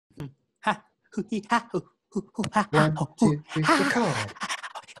1, 2, 3,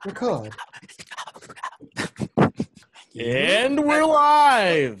 record. And we're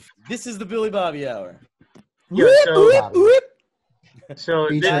live. This is the Billy Bobby Hour. Yo, so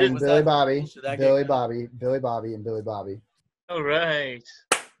Featuring was Billy that- Bobby, should that Billy get- Bobby, Billy Bobby, and Billy Bobby. all right.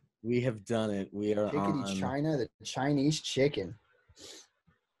 We have done it. We are Chickadee on. China, the Chinese chicken.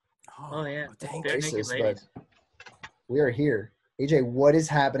 Oh yeah, Dang, bare naked racist, ladies. We are here. AJ, what is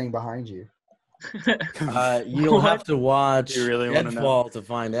happening behind you? You'll have to watch You really wanna know? Deadfall to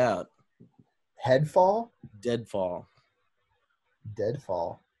find out. Headfall? Deadfall.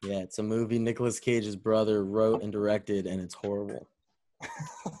 Deadfall. Yeah, it's a movie Nicolas Cage's brother wrote and directed, and it's horrible.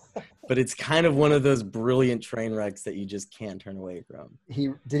 But it's kind of one of those brilliant train wrecks that you just can't turn away from.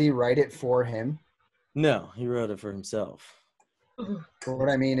 Did he write it for him? No, he wrote it for himself. But what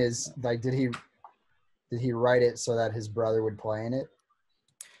I mean is, like, did he write it so that his brother would play in it?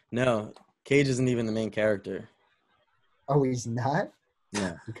 No, Cage isn't even the main character. Oh, he's not?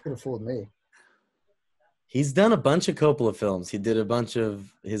 No. You could have fooled me. He's done a bunch of Coppola films. He did a bunch of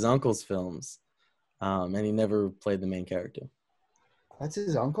his uncle's films, and he never played the main character. That's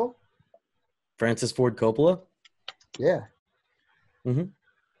his uncle? Francis Ford Coppola? Yeah. Mhm.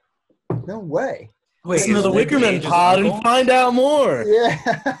 No way. Wait, Listen to is the Nick Wickerman Cage's pod uncle? and find out more.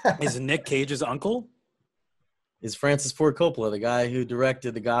 Yeah. Is Nick Cage's uncle? Is Francis Ford Coppola, the guy who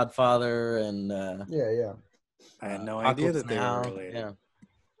directed The Godfather and Yeah. I had no idea that they were Now. related. Yeah.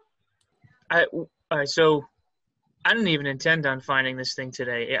 All right, so I didn't even intend on finding this thing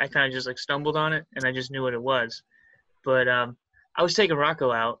today. I kind of just like stumbled on it, and I just knew what it was. But I was taking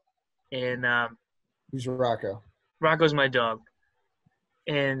Rocco out, and Who's Rocco? Rocco's my dog.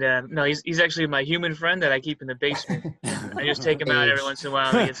 And no, he's actually my human friend that I keep in the basement. I just take him out every once in a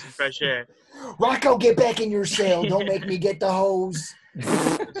while to get some fresh air. Rocco, get back in your cell. Don't make me get the hose.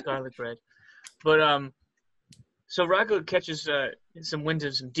 Scarlet bread. But so Rocco catches some wind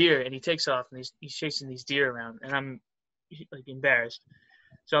of some deer, and he takes off, and he's chasing these deer around, and I'm like embarrassed.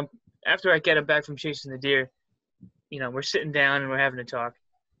 So after I get him back from chasing the deer, we're sitting down and we're having a talk,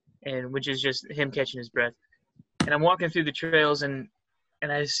 and which is just him catching his breath. And I'm walking through the trails, and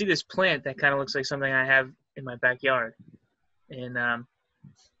I see this plant that kind of looks like something I have in my backyard, and I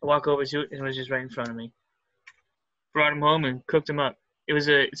walk over to it, and it was just right in front of me. Brought him home and cooked him up.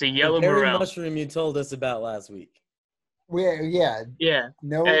 It's a yellow The very morel. mushroom you told us about last week. Yeah. Yeah.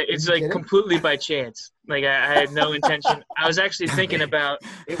 No. It's you like kidding? completely by chance. Like I had no intention. I was actually thinking about.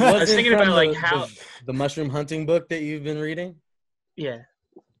 It I was wasn't thinking from about like the- how. the mushroom hunting book that you've been reading. Yeah.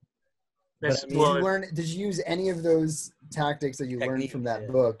 That's But Did you learn? Did you use any of those tactics that you learned from that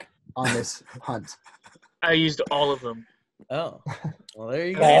Techniques, yeah. book on this hunt? I used all of them. Oh, well, there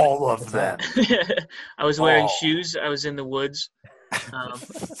you go. All of them. I was wearing Oh. shoes. I was in the woods.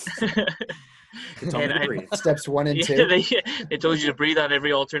 It's on And the I- breathe. Steps 1 and 2. Yeah, they told you to breathe on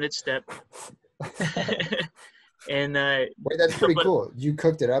every alternate step. And Wait, that's pretty but- cool. You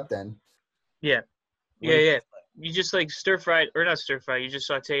cooked it up then. yeah. You just like stir fried or not stir fried. You just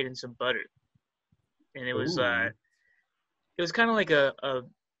sautéed in some butter, and it was Ooh. it was kind of like a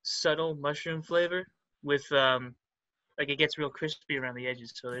subtle mushroom flavor with like it gets real crispy around the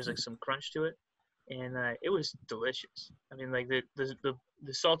edges, so there's like some crunch to it, and it was delicious. I mean, like the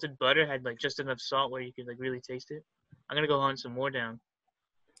salted butter had like just enough salt where you could like really taste it. I'm gonna go hunt some more down.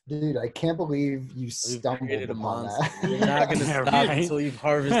 Dude, I can't believe you We've stumbled created a upon monster. that. You're not going to Yeah, stop right. until you've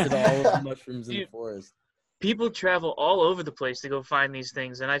harvested all of the mushrooms in the Dude. forest. People travel all over the place to go find these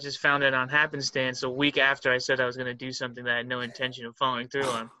things, and I just found it on happenstance a week after I said I was gonna do something that I had no intention of following through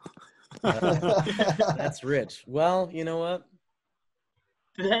on. That's rich. Well, you know what?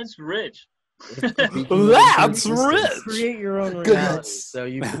 That's rich. That's rich. Create your own Good reality. nuts. So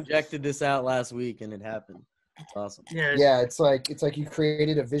you projected this out last week, and it happened. It's awesome. Yeah. Yeah, it's like you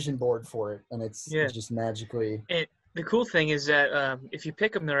created a vision board for it, and it's Yeah. just magically. The cool thing is that if you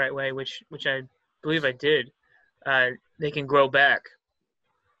pick them the right way, which I believe I did, they can grow back.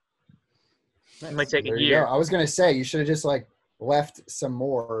 It might take There a you year. go. I was gonna say you should have just like left some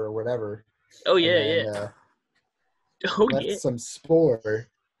more or whatever. Oh and yeah, then, yeah. Oh left yeah. some spore,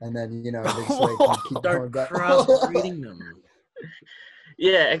 and then they just like can keep going Start back. crossbreeding them.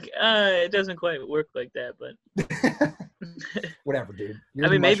 Yeah. It doesn't quite work like that, but Whatever, dude. You're I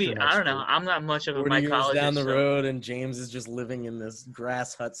the mean, maybe mushroom I don't know. expert. I'm not much of a 40 years mycologist. down the so- road, and James is just living in this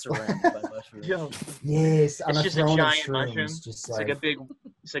grass hut surrounded by mushrooms. Yo, Yes, on it's a just a throne of giant shrooms, mushroom. just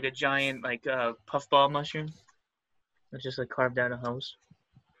It's like a giant like puffball mushroom. It's just like carved out a house.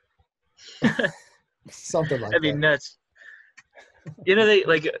 something like That'd be that. nuts. They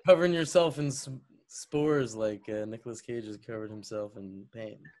like Covering yourself in spores like Nicolas Cage has covered himself in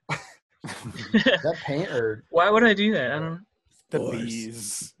paint. Is that paint or Why would I do that? I don't know. The Boars.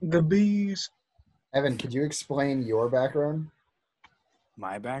 bees. The bees. Evan? Could you explain your background?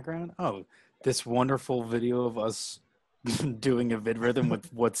 My background? Oh, this wonderful video of us doing a vid rhythm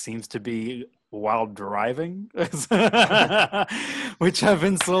with what seems to be while driving, which I've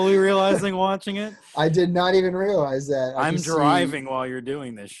been slowly realizing watching it. I did not even realize that. I'm driving while you're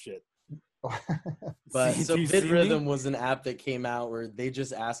doing this shit. But Do so you see me? VidRhythm was an app that came out where they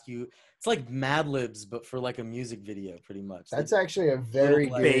just ask you. It's like Mad Libs, but for like a music video, pretty much. That's actually a very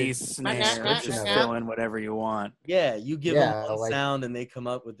Little, good Bass, snare, description just of it. fill in whatever you want. Yeah, you give Yeah, them one like- sound and they come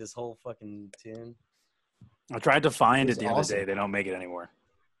up with this whole fucking tune. I tried to find It it was the other awesome. day. They don't make it anymore.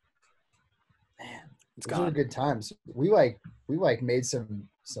 Man, It's those are gone. good times. We made some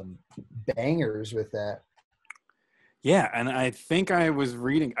bangers with that. Yeah, and I think I was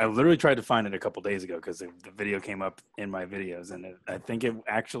reading. I literally tried to find it a couple days ago because the video came up in my videos, and I think it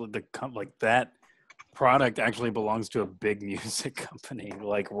actually that product actually belongs to a big music company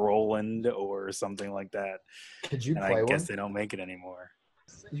like Roland or something like that. Could you And play I one? guess they don't make it anymore.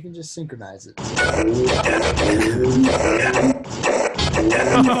 You can just synchronize it.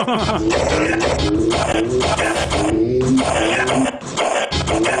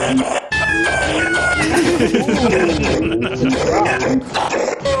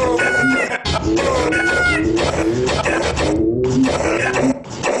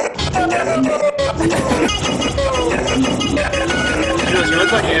 You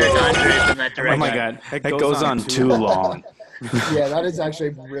look like Eric Andre from that Oh direction. my god, that goes on too long. Yeah, that is actually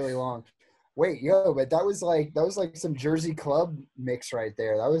really long. Wait, yo, but that was like some Jersey club mix right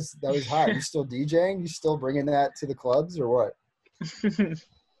there. That was hot. You still DJing? You still bringing that to the clubs or what?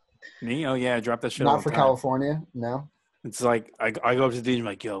 Me? Oh yeah, I dropped that shit. all Not the for time. California, no. It's like I go up to the DJ, I'm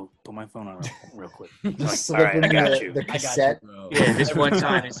like, yo, put my phone on real quick. I'm like, Just all slip right, in I got the, you. the I got you, cassette. bro. Yeah, this one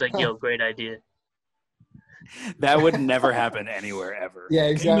time it's like, yo, great idea. That would never happen anywhere ever.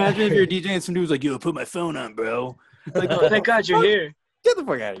 Yeah, Can you imagine if exactly. you're DJing and some dude's like, yo, put my phone on, bro? Like, Oh, thank God you're here. get the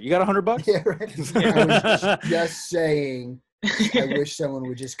fuck out of here. You got $100? Yeah, right. I was just saying. I wish someone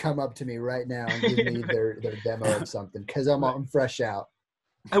would just come up to me right now and give me their demo of something because I'm fresh out.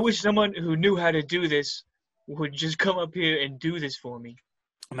 I wish someone who knew how to do this would just come up here and do this for me.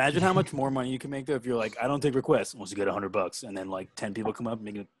 Imagine how much more money you can make though if you're like, I don't take requests once you get $100, and then like 10 people come up and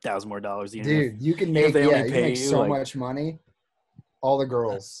make $1,000 more. Dude, you can if make they only you can pay make you, so like- much money. All the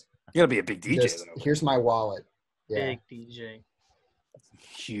girls. You gotta be a big DJ. Just, though. here's my wallet. Yeah. Big DJ.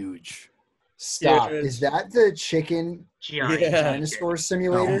 Huge. Stop. Dude. Is that the chicken Giant. Yeah. dinosaur Oh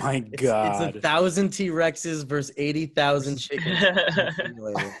simulator? my It's god. 1,000 T-Rexes versus 80,000 chickens.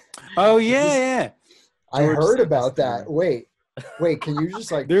 Simulator. Oh yeah. I George heard sent about this to that. me. Wait, can you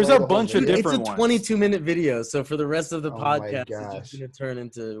just like There's play a the whole bunch of video? It's a different ones. 22-minute video, so for the rest of the Oh my podcast, it's gosh. just going to turn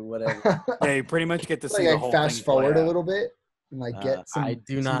into whatever. Yeah, you pretty much get to see like the whole fast thing play forward a out. little bit and like get some, I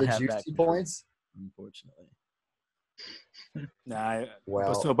do some not of the have that juicy control. points. Unfortunately. Nah,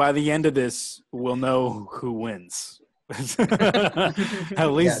 Well, so by the end of this, we'll know who wins.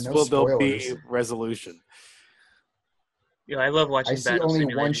 At least no there'll be spoilers. resolution. Yeah, I love watching I see battle only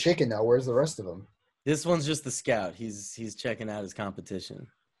simulators. one chicken though. Where's the rest of them? This one's just the scout. He's checking out his competition,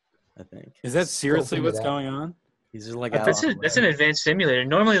 I think. Is that seriously into what's that. going on? He's just like That's an advanced simulator.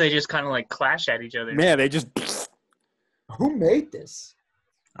 Normally they just kind of like clash at each other. Yeah, they just. Who made this?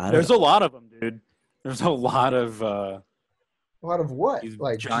 There's a lot of them, dude. There's a lot of A lot of what? these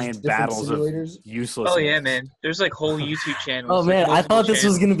Like just giant different battles of simulators? useless. Oh yeah, man. There's like whole YouTube channels. Oh like, man, I multiple thought this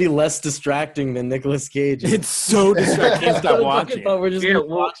was channels. gonna be less distracting than Nicolas Cage. It's so distracting. I can't I stop fucking watching. thought we're just Yeah, gonna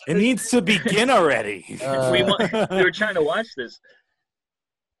well, watch It needs to begin already. we were trying to watch this.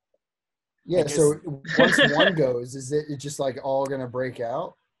 Yeah. guess- So once one goes, is it just like all gonna break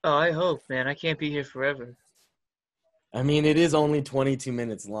out? Oh, I hope, man. I can't be here forever. I mean, it is only 22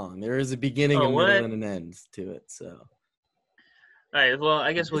 minutes long. There is a beginning, Oh, a middle, what? and an end to it. So All right. Well,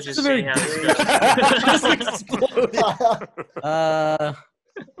 I guess we'll This just is a very see how this great- goes. just exploded.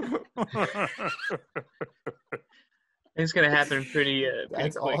 It's gonna happen pretty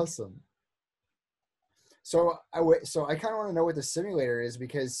That's quick. awesome. So I kind of want to know what the simulator is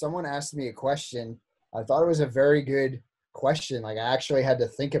because someone asked me a question. I thought it was a very good question. Like I actually had to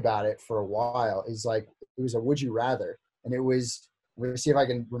think about it for a while. It's like it was a would you rather, and it was. Let me see if I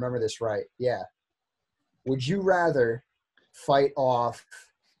can remember this right. Yeah. Would you rather fight off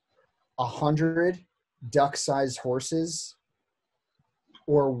 100 duck-sized horses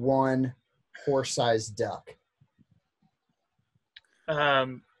or one horse-sized duck?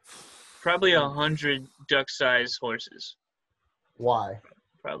 Probably 100 duck-sized horses. Why?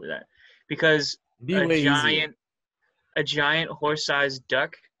 Probably that, because Be way easier. a giant horse-sized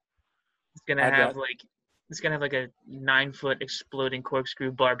duck It's gonna have like a 9-foot exploding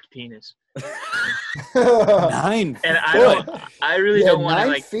corkscrew barbed penis. 9 And foot. I really don't want to 9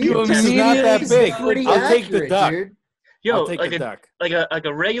 like. feet. You This is contest- not that immediately big. Pretty I'll take the accurate, duck. dude. Yo, I'll take like the a duck. like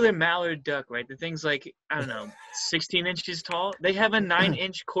a regular mallard duck, right? The thing's like, I don't know, 16 inches tall. They have a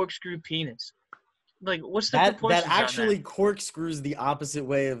 9-inch corkscrew penis. Like, what's the That proportions actually on corkscrews the opposite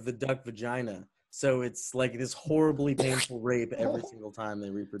way of the duck vagina. So it's like this horribly painful rape every single time they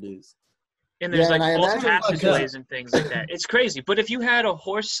reproduce. that? And there's Yeah, and I like all imagine- passageways and things like that. It's crazy. But if you had a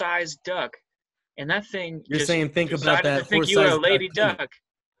horse-sized duck, and that thing You're just saying think about decided that to think you were a horse-sized lady duck duck.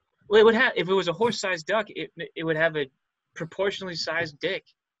 Well, it would have if it was a horse-sized duck, it would have a proportionally sized dick,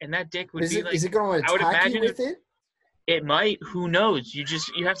 and that dick would Is be it, like. is it going to I would attack you imagine with it? It might. Who knows? You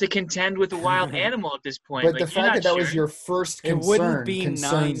have to contend with a wild animal at this point. But like, the you're fact not that was sure. your first It wouldn't concern be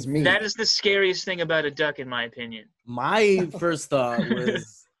concerns 9 me. That is the scariest thing about a duck, in my opinion. My first thought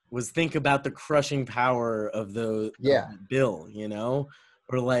was think about the crushing power of the bill, you know,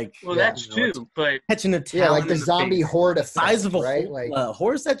 or like Well, Yeah, that's you know, true, but catching a Yeah, talon like the in zombie face. horde The effect, size of a right?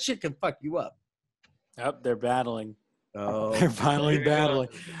 horse. That shit can fuck you up. Yep, they're battling. Oh, They're finally There you go. battling.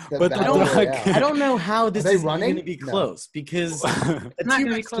 the But the battle duck- royale. I don't know how this they is going running? to be No. close because a not gonna be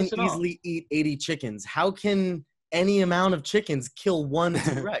T-Rex close can at all. easily eat 80 chickens. How can any amount of chickens kill one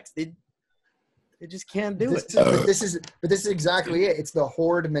T-Rex? They just can't do it. But this is exactly it. It's the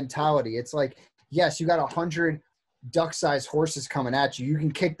horde mentality. It's like, yes, you got 100 duck-sized horses coming at you. You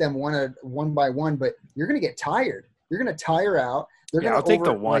can kick them one by one, but you're gonna get tired. You're gonna tire out. They're Yeah, gonna I'll take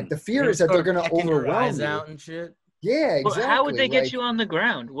the one. Like the fear is that they're gonna Pecking your overwhelm eyes you. out and shit. Yeah, Well, exactly. how would they get like, you on the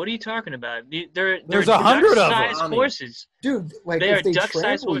ground? What are you talking about? They're There's 100 of them. duck-sized horses. dude? Like They are if they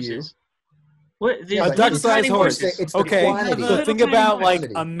duck-sized trample you, horses. What? Yeah, A but duck-sized tiny horse. horses. It's the Okay, quantity. so Little think tiny about horse.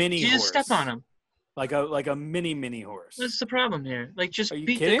 like a mini You horse. just step on them. Like a mini horse. What's the problem here? Like, just Are you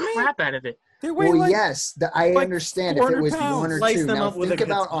beat the kidding me? crap out of it. They weigh Well, like yes, I like understand if it 400 was pounds. one or Slice two. them Now up with think a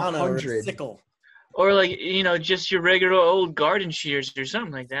about katana or a 100. sickle. Or like, just your regular old garden shears or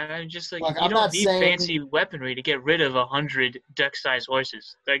something like that. I'm just like, Look, you I'm don't not need saying- fancy weaponry to get rid of 100 duck-sized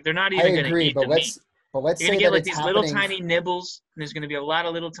horses. Like, they're not I even going to agree, eat but the meat. let's You're say gonna get that like it's these little happening. tiny nibbles, and there's gonna be a lot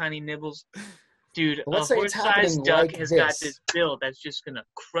of little tiny nibbles. Dude, But let's a say it's horse-sized happening duck like has got this. this bill that's just gonna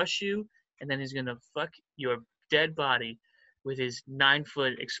crush you, and then he's gonna fuck your dead body with his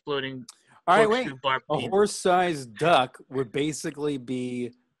 9-foot exploding all right, corkscrew wait. barbed A penis. horse-sized duck would basically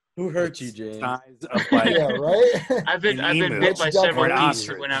be Who hurt you, the James? size of like Yeah, right. I've been an emu. bit by Which duck several hurt geese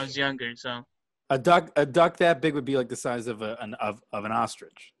you? when I was younger, so a duck that big would be like the size of an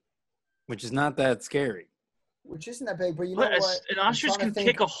ostrich, which is not that scary. Which isn't that big, but you know what? what? An I'm ostrich trying can to think-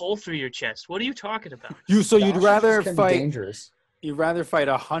 kick a hole through your chest. What are you talking about? You'd ostriches rather can be fight dangerous.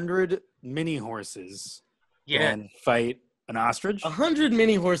 100 mini horses Yeah, than fight an ostrich. 100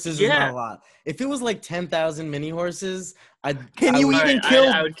 mini horses is Yeah. not a lot. If it was like 10,000 mini horses, Can I you would- even Alright, kill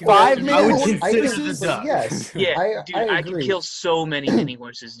I would 5 consider- I would mini consider horses? it a duck. Yes. yeah, dude, I agree. can kill so many mini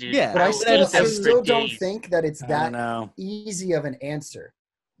horses, dude. Yeah, But I would still, say I for still don't days. think that it's I don't that know. easy of an answer.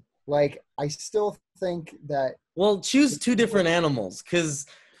 Like, I still think that Well, choose two different animals, because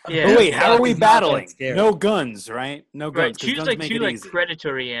Yeah. But wait, how duck are we is not that battling? scary. No guns, right? No Right, guns. 'cause choose guns like make two it like easy.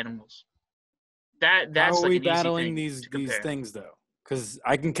 predatory animals. That's How are like we an easy battling thing these to compare. things though? Because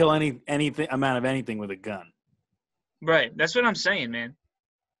I can kill anything amount of anything with a gun. Right, that's what I'm saying, man.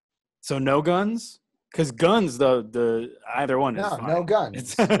 So no guns? Because guns, though, the either one is no, fine. no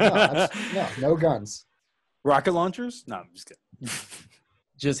guns. It's- no guns. Rocket launchers? No, I'm just kidding.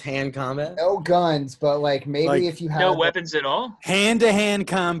 just hand combat. No guns, but like maybe Like, if you had No weapons at all. Hand-to-hand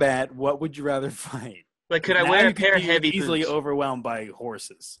combat. What would you rather fight? Like, could I Now wear you a could pair of be heavy easily boots? overwhelmed by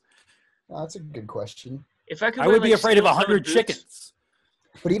horses. Oh, that's a good question. If I could, I wear, would be like, afraid of steel-toed 100 boots- chickens.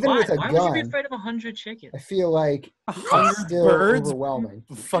 But even Why? with a Why would you be gun, afraid of 100 chickens? I feel like it's 100 still birds overwhelming.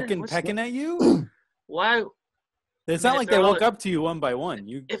 fucking what's pecking at you? Why? It's I not mean, like if they they're all- walk up to you one by one.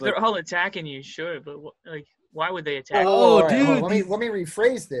 You If like, they're all attacking you, sure, but like, why would they attack? Oh, all right, hold on, dude, let me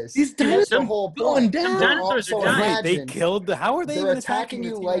rephrase this. these That's the dinosaurs whole going point. down. They're all- Dinosaurs are so dying. wait, they imagine killed the. How are they they're even attacking the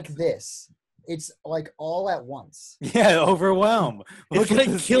you T-Rex? like this. It's like all at once. Yeah, overwhelm. It's Look at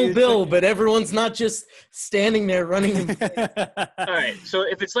like the Kill huge Bill, thing. but everyone's not just standing there running. All right, so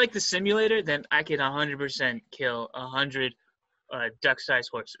if it's like the simulator, then I can 100% kill 100 duck-sized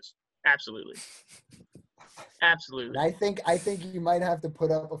horses. Absolutely, And absolutely. I think you might have to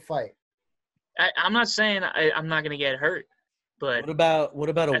put up a fight. I'm not saying I'm not gonna get hurt, but What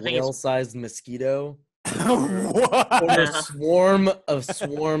about I a think it's- whale-sized mosquito What? or a Yeah.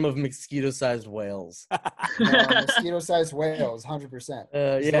 swarm of mosquito-sized whales? Mosquito-sized whales, 100%.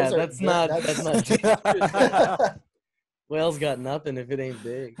 Yeah, Those are- that's not that's- that's not. Whales got nothing if it ain't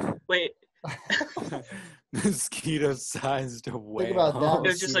big. wait, Mosquito-sized whale. Think about that.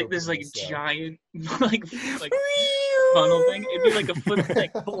 There's just like this like Mosquito giant like funnel thing. It'd be like a foot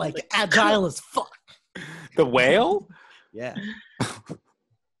thick. Like agile as fuck. The whale? Yeah.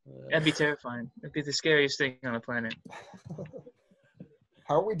 That'd be terrifying. That'd be the scariest thing on the planet.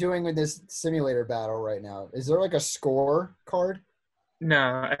 How are we doing with this simulator battle right now? Is there like a score card?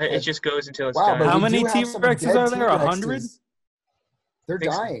 No, it just goes until it's Wow, done. but How we many do have some T-Rexes dead are there? T-Rexes. 100? They're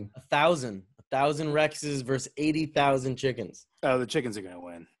Think so. dying. 1,000 Rexes versus 80,000 chickens. Oh, the chickens are going to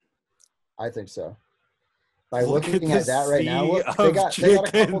win. I think so. By Look at looking at the that right now, sea look, of they got a couple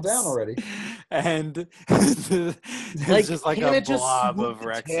chickens. down already. And it's just like can't a it just blob swoop of the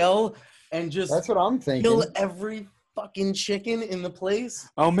Rexes. tail and just That's what I'm thinking. kill every fucking chicken in the place?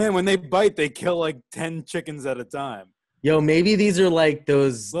 Oh, man, when they bite, they kill like 10 chickens at a time. Yo, maybe these are like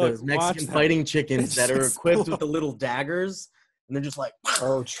those Look, watch Mexican them. fighting chickens It's that are just equipped slow. with the little daggers, and they're just like,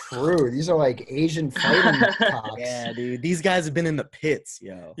 Oh, true. These are like Asian fighting cocks. yeah, dude. These guys have been in the pits,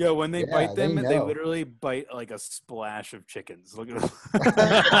 yo. Yo, when they Yeah, bite them, they they know. literally bite like a splash of chickens. Look at them.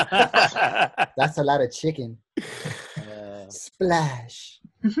 That's a lot of chicken. Splash.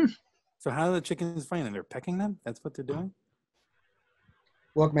 So how are the chickens fighting? They're pecking them? That's what they're doing?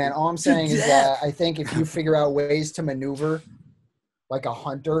 Look, man, all I'm saying is that I think if you figure out ways to maneuver like a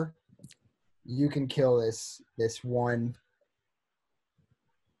hunter, you can kill this one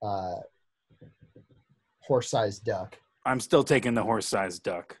horse-sized duck. I'm still taking the horse-sized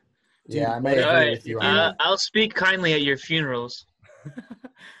duck. Yeah, I might All agree right, with you on that. I'll speak kindly at your funerals.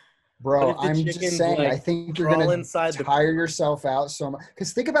 Bro, What if the I'm just chickens, saying, like, I think you're crawl gonna inside the- tire yourself out so much.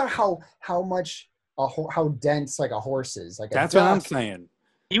 Because think about how much how dense like a horse is. Like a That's what I'm duck saying.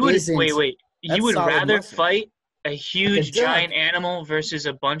 You would isn't- wait. That's You would solid rather muscle. fight a huge duck. giant animal versus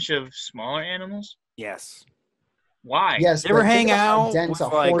a bunch of smaller animals? Yes. Why? Yes, You ever but think hang about how out dense with a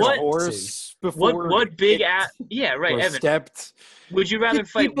like horse a is. horse before? What big kicked ass? Yeah, right, or Evan. stepped? Would you rather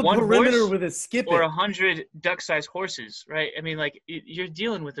fight Keep a one perimeter horse with a skip or it. 100 duck-sized horses? Right? I mean, like you're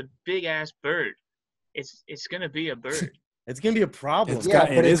dealing with a big ass bird. It's gonna be a bird. It's gonna be a problem. It's Yeah, got-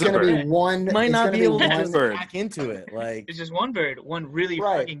 but it it's is a gonna be bird. one. You might it's not gonna be able to one, just bird. hack into it. Like, It's just one bird, one really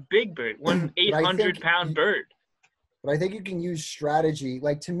Right. fucking big bird, one But I think 800-pound bird. But I think you can use strategy.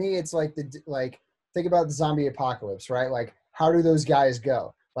 Like to me, it's like think about the zombie apocalypse, right? Like how do those guys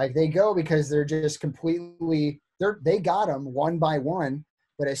go? Like they go because they're just completely they got them one by one.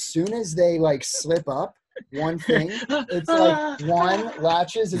 But as soon as they like slip up one thing, it's like one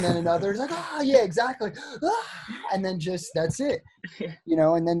latches and then another is like yeah, exactly, and then just that's it, you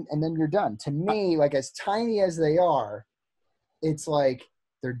know. And then you're done. To me, like as tiny as they are, it's like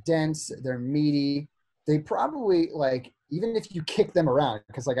they're dense, they're meaty. They probably like even if you kick them around,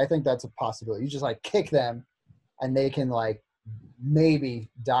 because like I think that's a possibility. You just like kick them, and they can like maybe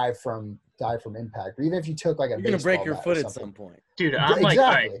die from impact. Or even if you took like a you're gonna break baseball your bat foot or at something. some point. Dude, I'm like, exactly.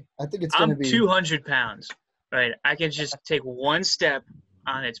 all right, I think it's gonna I'm be 200 pounds. Right? I can just take one step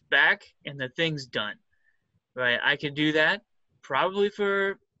on its back and the thing's done. Right? I could do that probably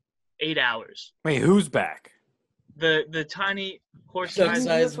for 8 hours. Wait, who's back? The tiny horse Can you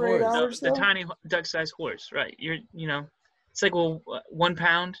size, do it for 8 horse. hours, the though? tiny duck-sized horse. Right? It's like 1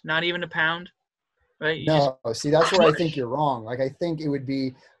 pound, not even a pound. Right? You just- No, see, that's where I think you're wrong. Like, I think it would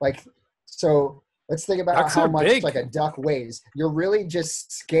be like, so let's think about Ducks how are much big. like a duck weighs. You're really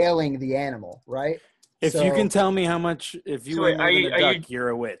just scaling the animal, right? If So, you can tell me how much, if you So were wait, more are than you- a are duck, you- you're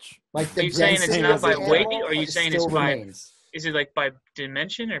a witch. like the Are you saying it's density not of the by weight, animal or are you saying it's still by- remains. Is it like by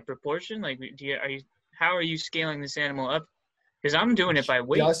dimension or proportion? Like, how are you scaling this animal up? Because I'm doing it by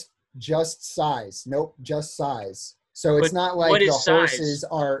weight. Just size. Nope, just size. So it's But not like what the is horses size?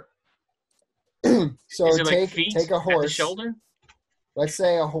 are. So Is it like take feet take a at the horse. shoulder? Let's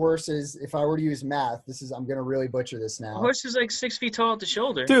say a horse is. If I were to use math, I'm gonna really butcher this A now. horse is like 6 feet tall at the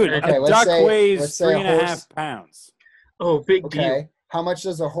shoulder. Dude, And- Okay, a let's duck say- weighs let's say a 3.5 horse- pounds. oh, big deal. Okay, how much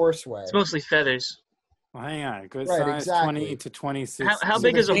does a horse weigh? It's mostly feathers. Well, hang on. Good Right, size, exactly. 20 to 26. How So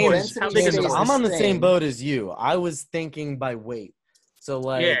big the is a horse? How big is a density horse? I'm on the the same same. boat as you. I was thinking by weight. So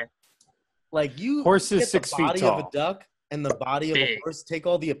like, Yeah. like you Horse is get 6 the feet body of a tall. duck and the body of a Big. horse, take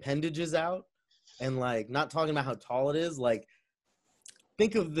all the appendages out, and like not talking about how tall it is, like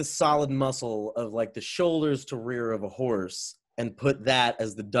think of the solid muscle of like the shoulders to rear of a horse and put that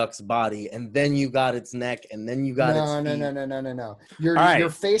as the duck's body, and then you got its neck, and then you got its No. You're All right. you're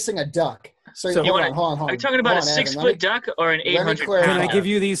facing a duck. So, So- hold on. Are you talking about a 6-foot duck or an let me 800 clarify. pound Can I duck? give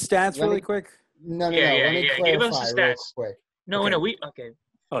you these stats Let really me- quick? No. Yeah, Let me yeah. Give clarify us the real stats. quick. No, Okay. okay.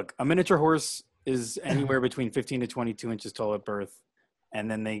 Look, a miniature horse is anywhere between 15 to 22 inches tall at birth, and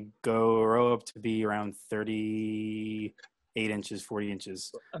then they grow up to be around 30 8 inches, 40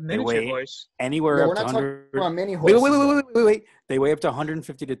 inches. A They miniature weigh horse. anywhere Yeah, up we're to not talking 100. about mini Wait, horses. wait, wait, though. wait, wait, wait. They weigh up to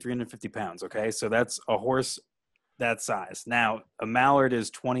 150 to 350 pounds. Okay, so that's a horse that size. Now, a mallard is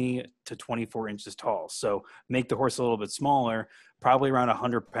 20 to 24 inches tall. So make the horse a little bit smaller, probably around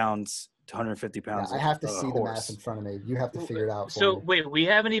 100 pounds to 150 Yeah, pounds. I have to a see the horse. math in front of me. You have to figure it out for So me. wait, we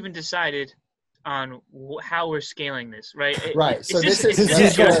haven't even decided on how we're scaling this, right? Right. So this Is is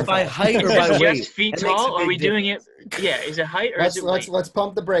this just clarify. by height or Is by this weight? just feet That makes a tall? Or are big we doing it? difference. Yeah, is it height or is it weight? Let's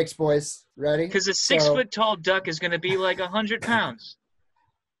pump the brakes, boys. Ready? Because a So- 6-foot tall duck is going to be like 100 pounds,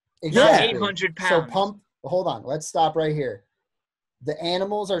 not Exactly. 800 So pounds. hold on. Let's stop right here. The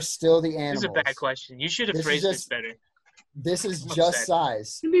animals are still the This animals. is a bad question. You should have This is phrased just- this better. This is I'm just upset.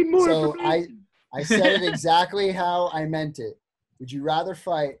 size. You need more So information. I said it exactly how I meant it. Would you rather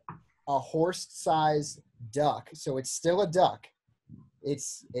fight a horse-sized duck? So it's still a duck.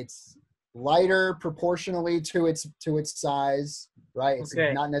 It's lighter proportionally to its size, right? It's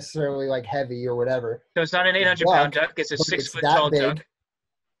Okay. not necessarily like heavy or whatever. So it's not an 800-pound duck. It's a but it's 6-foot that tall big. duck.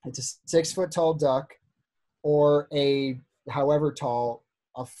 It's a 6-foot tall duck, or a however tall,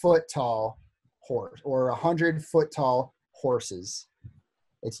 a foot tall horse, or 100-foot tall horses.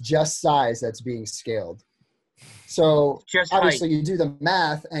 It's just size that's being scaled. So Just obviously height. you do the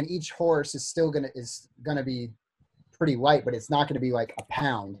math, and each horse is still gonna be pretty light, but it's not gonna be like a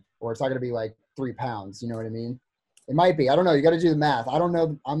pound, or it's not gonna be like 3 pounds. You know what I mean? It might be. I don't know. You got to do the math. I don't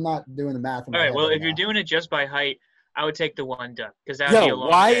know. I'm not doing the math. In my All right. head Well, right if you're now. doing it just by height, I would take the one duck because that would be a Yo, long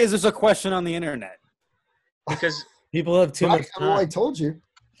why day. is this a question on the internet? Because People have too much Well, I time. told you.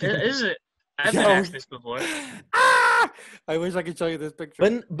 this is it. I've been Yo. asked this before. Ah! I wish I could show you this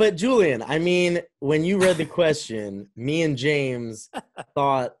picture. But Julian, I mean, when you read the question, me and James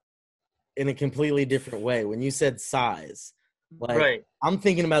thought in a completely different way. When you said size, like Right. I'm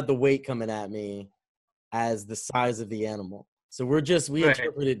thinking about the weight coming at me as the size of the animal. So we Right.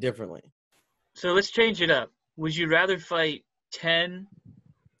 interpret it differently. So let's change it up. Would you rather fight 10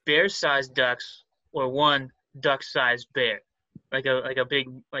 bear-sized ducks or one duck-sized bear, like a big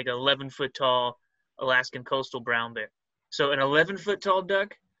 11-foot tall Alaskan coastal brown bear? So an 11-foot tall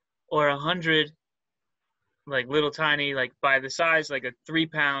duck or 100 like little tiny, like by the size like a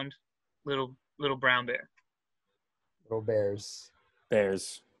 3-pound little brown bear. Little bears.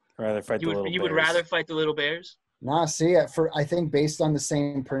 Bears. I'd rather fight the little You would bears. rather fight the little bears? Nah, see, I think based on the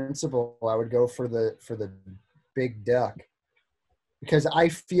same principle, I would go for the big duck, because I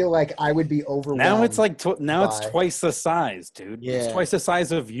feel like I would be overwhelmed. Now it's like now it's by- twice the size, dude. Yeah. It's twice the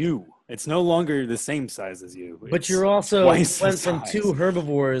size of you. It's no longer the same size as you. But It's you're also twice the went from size. 2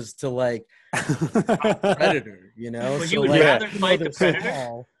 herbivores to like predator, you know? Well, So, you would like, rather even fight though the they're predator?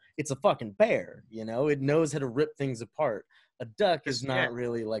 small, it's a fucking bear, you know? It knows how to rip things apart. A duck is Yeah. not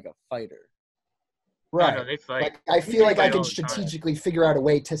really like a fighter. right. No, they fight. Like I feel They like I fight all can the time. strategically figure out a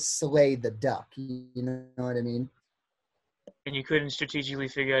way to slay the duck. You know what I mean? And you couldn't strategically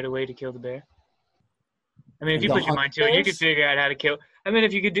figure out a way to kill the bear? I mean, if And you the put your mind to it, you could bears? figure out how to kill. I mean,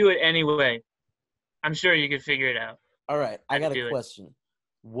 if you could do it anyway, I'm sure you could figure it out. All right, I got do a it. question.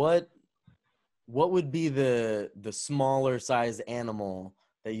 What would be the smaller size animal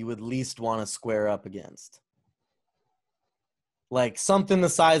that you would least want to square up against? Like something the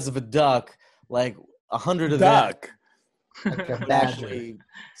size of a duck, like 100 of them Duck. Like a would badger actually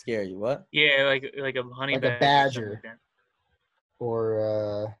scare you. What? Yeah, like a honey Like a badger. or something badger. like that.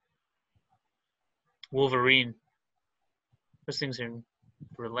 or Wolverine. Those things are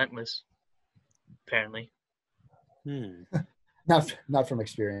relentless, apparently. not from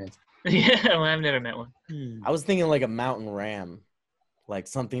experience. Yeah, well, I've never met one. I was thinking like a mountain ram, like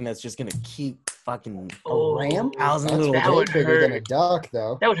something that's just gonna keep fucking. Oh, A ram? Thousand That's little that way would bigger than a hurt. duck,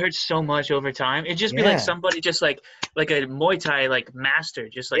 though. That would hurt so much over time. It'd just be Yeah. like somebody just like a Muay Thai like master,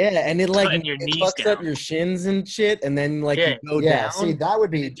 just like yeah, and it like cutting your it knees fucks up down. your shins and shit, and then like Yeah. you go Yeah, down. see, that would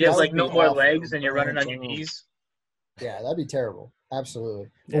be. you that have would like no be more awful. legs and you're running on your Boom. knees. Yeah, that'd be terrible. Absolutely.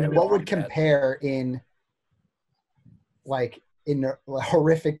 Yeah, But we what don't would want that. compare in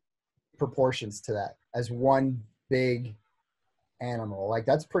horrific proportions to that as one big animal? Like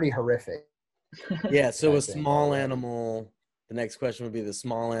that's pretty horrific. Yeah, so I a think small already. animal. The next question would be the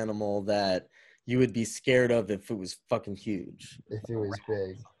small animal that you would be scared of if it was fucking huge. If it was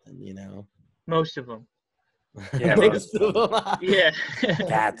big. You know. Most of them. Yeah, Most of them. Yeah.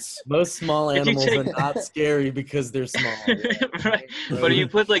 Cats. Most small If you animals take- are not scary because they're small. Yeah. Right. But you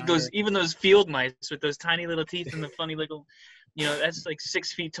put like those field mice with those tiny little teeth and the funny little, that's like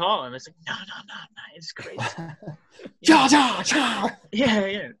 6 feet tall, and it's like no, it's crazy. Cha cha cha.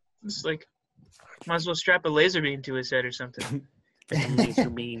 Yeah. It's like might as well strap a laser beam to his head or something.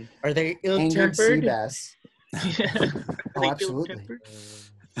 Are they Angered sea ill-tempered? bass. Oh, absolutely.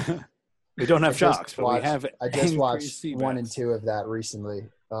 We don't have I just shocks, but we watched- have. I just angry watched sea 1 and bats. 2 of that recently.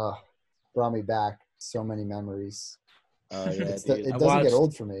 Brought me back so many memories. Oh yeah, It dude. I doesn't get watched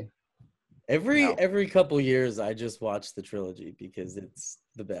old for me. No. every couple years. I just watch the trilogy because it's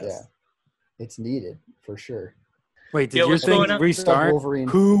the best. Yeah, it's needed for sure. Wait, did Yo, your what's going thing on? restart? Wolverine.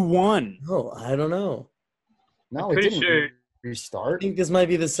 Who won? No, I don't know. No, I'm it pretty didn't sure- I restart. think this might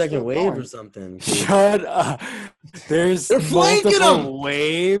be the second Still wave going. or something. Shut up. There's They're flanking multiple 'em!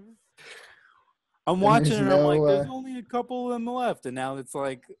 waves. I'm And watching there's and I'm like, no, there's only a couple on the left, and now it's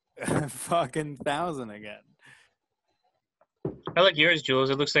like fucking 1,000 again. I like yours, Jules.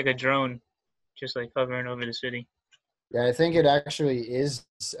 It looks like a drone, just like hovering over the city. Yeah, I think it actually is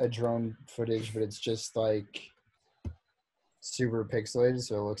a drone footage, but it's just like super pixelated,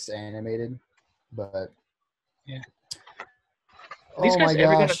 so it looks animated. But Yeah. Are these oh guys my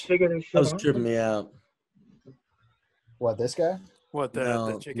ever gonna gosh, figure this That was shit out? tripping me out. what, this guy? What, the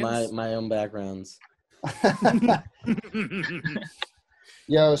No, chickens? my own backgrounds.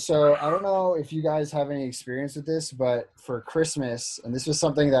 Yo, so I don't know if you guys have any experience with this, but for Christmas, and this was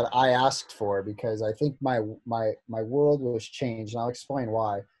something that I asked for because I think my world was changed, and I'll explain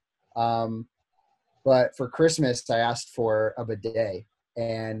why. But for Christmas, I asked for a bidet,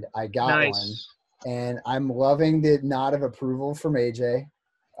 and I got one, Nice. and I'm loving the nod of approval from AJ.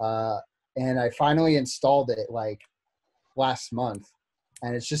 And I finally installed it like last month,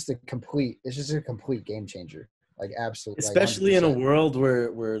 and it's just a complete game changer. Like absolutely, Especially in a 100%. world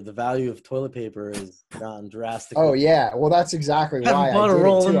where the value of toilet paper has gone drastically. Oh yeah, well that's exactly I haven't why I bought a did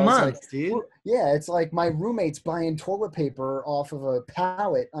roll it too. in I was months, like, dude. well, yeah, it's like my roommate's buying toilet paper off of a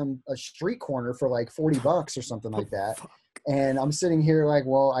pallet on a street corner for like $40 or something like that, and I'm sitting here like,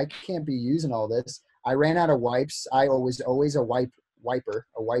 well, I can't be using all this. I ran out of wipes. I was always a wipe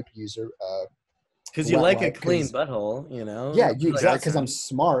user. Because you wet like a wipe, clean 'cause- butthole, you know? Yeah, Like, exactly. Because I'm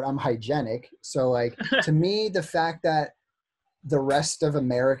smart. I'm hygienic. So like to me, the fact that the rest of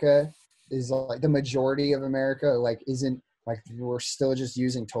America is like the majority of America like isn't like we're still just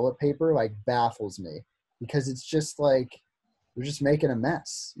using toilet paper like baffles me because it's just like you're just making a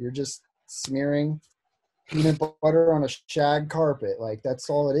mess. You're just smearing peanut butter on a shag carpet. Like that's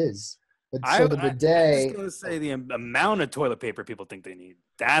all it is. But so the I'm bidet, just gonna say the amount of toilet paper people think they need.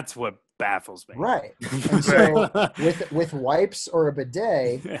 That's what baffles me. right? And so with wipes or a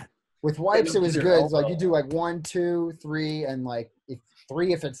bidet, with wipes it was good. It's like you do like 1, 2, 3, and like if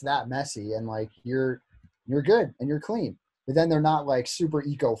 3 if it's that messy, and like you're good and you're clean. But then they're not like super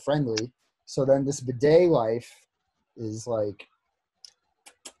eco-friendly. So then this bidet life is like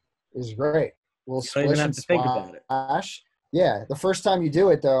is great. We'll You don't even splish have and to think about it. splash. Yeah, the first time you do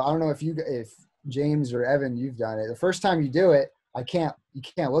it though, I don't know if James or Evan you've done it. The first time you do it, you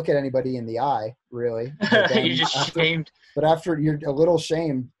can't look at anybody in the eye really. But then You're just after, shamed. but after you're a little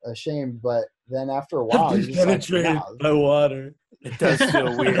ashamed, but then after a while, you're just like, penetrated wow. by water. It does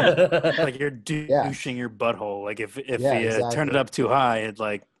feel weird. Like you're douching your butthole. Like if Yeah, you turn exactly. it up too high, it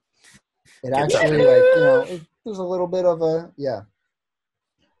like It gets up actually there. there's a little bit of a yeah.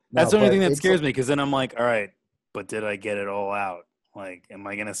 That's No, the only but thing that it's- scares me because then I'm like, all right, but did I get it all out? Like, am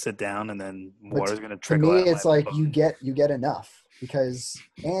I gonna sit down and then water's gonna To trickle me, out? it's my like butt? you get enough because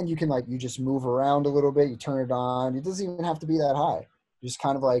and you can like you just move around a little bit. You turn it on. It doesn't even have to be that high. You just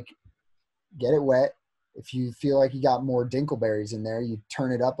kind of like get it wet. If you feel like you got more dinkleberries in there, you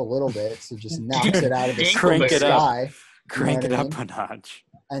turn it up a little bit so it just knocks it out of the Crank it up. sky. Crank it what I up mean? a notch.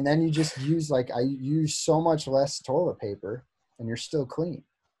 And then you just use I use so much less toilet paper and you're still clean.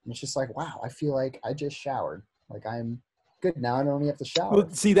 And it's just like, wow, I feel like I just showered. Like I'm good now. I don't even have to shower. Well,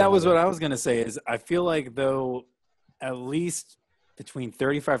 see, that was what I was gonna say. Is I feel like though, at least between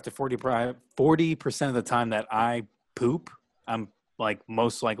 35 to 40% of the time that I poop, I'm like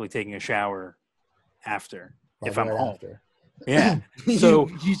most likely taking a shower after if I'm right home. after. Yeah. So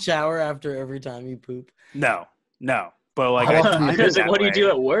you shower after every time you poop. no. But like, How I often do you time do it It's like, that what do you do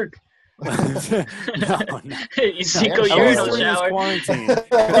way. at work? No. You see, Yeah, go at At least urinal during this shower. quarantine.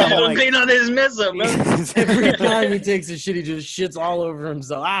 Don't like- clean on this mess up, bro. Every time he takes a shit, he just shits all over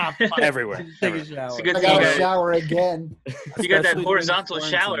himself. Fuck. Everywhere. Take a everywhere. shower. It's a good I thing gotta you got- shower again. You got that Especially during horizontal this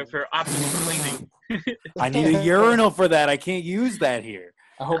shower quarantine. for optimal cleaning. I need a urinal for that. I can't use that here.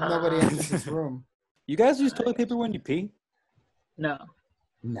 I hope nobody enters this room. You guys use toilet paper when you pee? No.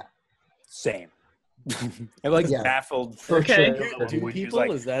 No. Same. I'm like Yeah. baffled. For Okay. sure. Do When he was people?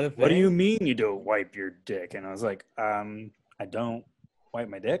 like, Is that a thing? what do you mean you don't wipe your dick? And I was like, I don't. wipe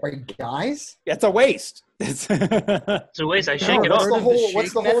my dick. Wait, guys? Yeah, it's a waste. It's It's a waste. I shake No, it what's off. the Heard of whole the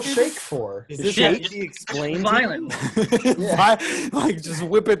what's the shake whole method? shake for? Is The this shake, actually explained to violently. Yeah. Just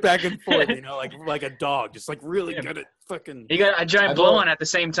whip it back and forth, like a dog, just like really Yeah. good at fucking. You got a giant I've blow al- on at the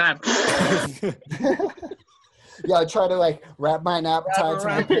same time. Yeah, I try to like wrap mine up, tie it to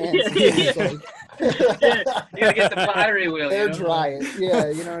my around. pants. Yeah, and just, like, Yeah, you gotta get the pottery wheel. air You know? dry it. Yeah,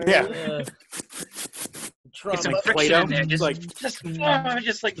 you know what I Yeah. mean? Get some Like friction Play-Doh? in there. It's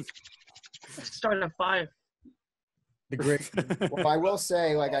Just like start a fire. The great. Well, I will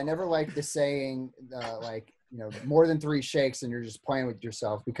say, like, I never like the saying, like, more than 3 shakes and you're just playing with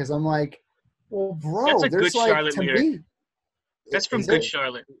yourself, because I'm like, well, bro, That's a there's Good like Charlotte to lyric. me. That's from Is Good it?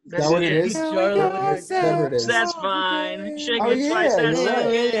 Charlotte. Is that what it is? Charlotte. Whatever it is. That's fine. Shake Oh, it twice, yeah, that's you're right.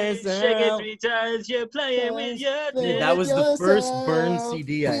 it. Shake it 3 times. You're playing with your Dude, dick. that was the first Burn Yourself.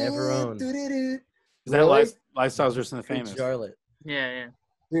 CD I ever owned. Is that Really? Lifestyles Worse Than the Good Famous? Charlotte. Yeah.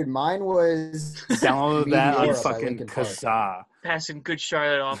 Dude, mine was Download that on Meteora by fucking Linkin Park. Kazaa. Passing Good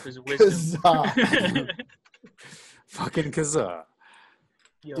Charlotte off as wisdom. Kazaa. Fucking Kazaa.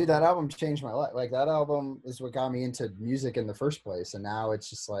 Yo. Dude, that album changed my life. Like, that album is what got me into music in the first place, and now it's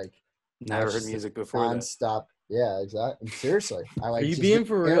just like Never it's heard just music before that. nonstop. Yeah, exactly. Seriously, I like. Are you just being didn't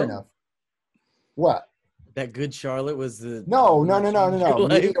for care real? Enough. What? That Good Charlotte was the. No. Your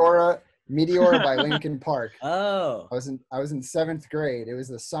life? Meteora by Linkin Park. Oh. I was in 7th grade. It was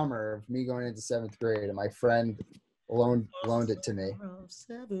the summer of me going into 7th grade, and my friend loaned it to me,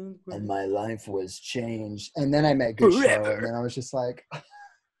 and my life was changed. And then I met Good Charlotte, and then I was just like,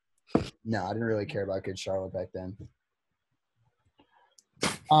 no, I didn't really care about Good Charlotte back then.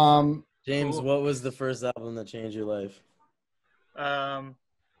 James, Cool. what was the first album that changed your life?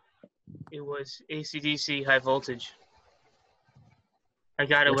 It was AC/DC High Voltage. I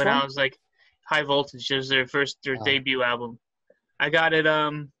got it Which when one? I was like High Voltage. It was their debut album. I got it.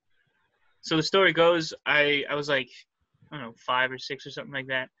 So the story goes, I was like, I don't know, 5 or 6 or something like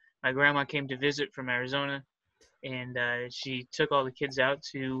that. My grandma came to visit from Arizona, and she took all the kids out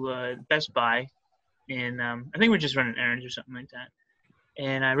to Best Buy, and I think we're just running errands or something like that.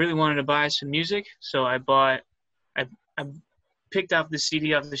 And I really wanted to buy some music, so I picked up the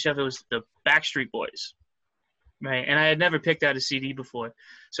CD off the shelf. It was the Backstreet Boys, right? And I had never picked out a CD before,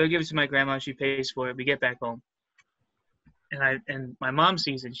 so I give it to my grandma. She pays for it. We get back home, and my mom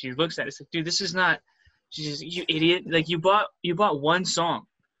sees it. She looks at it. It's like, dude, this is not. She says, you idiot! Like you bought one song.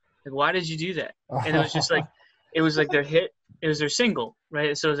 Like why did you do that? And it was just like, it was like their hit. It was their single,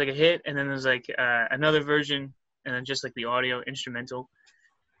 right? So it was like a hit, and then there was like another version, and then just like the audio instrumental.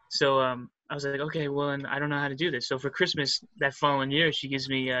 So I was like, okay, well, and I don't know how to do this. So for Christmas that following year, she gives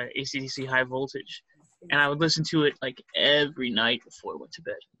me AC/DC High Voltage, and I would listen to it like every night before I went to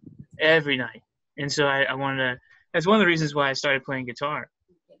bed, every night. And so I wanted to. That's one of the reasons why I started playing guitar,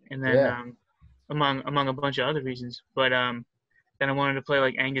 and then Yeah. among a bunch of other reasons. But then I wanted to play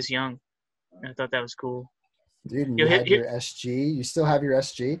like Angus Young, and I thought that was cool. Dude, and Yo, you here- had your SG. You still have your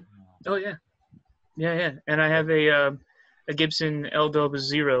SG? Oh yeah. And I have a Gibson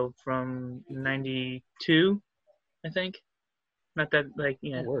L00 from '92, I think. Not that like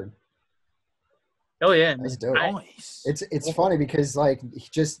yeah. Oh, word. Oh yeah, That's man. dope. Nice. It's funny because like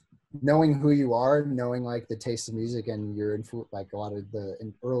just knowing who you are, knowing like the taste of music and your like a lot of the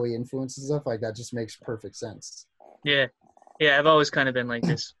early influences and stuff like that just makes perfect sense. Yeah. I've always kind of been like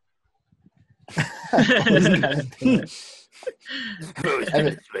this. Always kind of been like-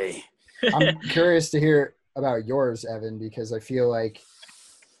 Evan, I'm curious to hear about yours, Evan, because I feel like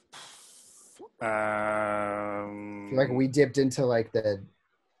we dipped into like the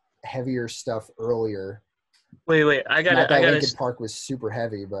heavier stuff earlier. Wait. I Not that Linkin got Park was super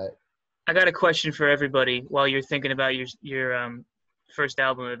heavy, but a question for everybody while you're thinking about your first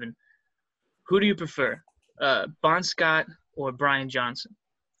album, Evan. Who do you prefer, Bon Scott or Brian Johnson?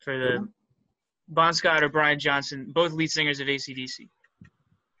 For the Bon Scott or Brian Johnson, both lead singers of AC/DC.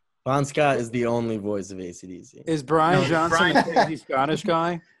 Bon Scott is the only voice of AC/DC. Is Brian No, Johnson the Scottish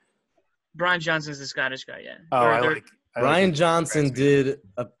guy? Brian Johnson's the Scottish guy, yeah. Oh, I like Brian Johnson did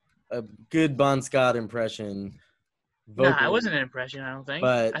a good Bon Scott impression. No, vocally, it wasn't an impression, I don't think.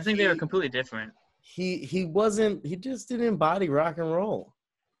 But I think they were completely different. He just didn't embody rock and roll.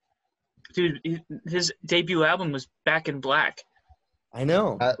 Dude, his debut album was Back in Black. I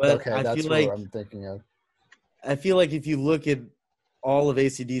know, but okay, I that's feel what like I'm thinking of. I feel like if you look at all of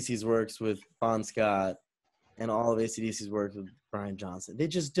AC/DC's works with Bon Scott and all of AC/DC's works with Brian Johnson, they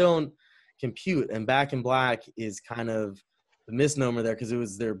just don't compute. And Back in Black is kind of the misnomer there because it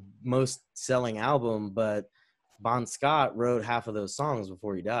was their most selling album, but Bon Scott wrote half of those songs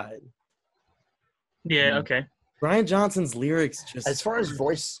before he died. Yeah, Hmm. okay. Brian Johnson's lyrics just As far as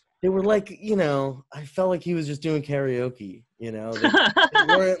voice, they were like, I felt like he was just doing karaoke, they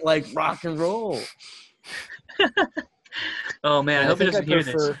weren't like rock and roll. Oh man, I hope he doesn't hear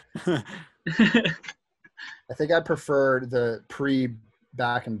prefer, I think I prefer the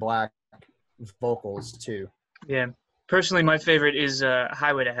pre-Back in Black vocals too. Yeah, personally, my favorite is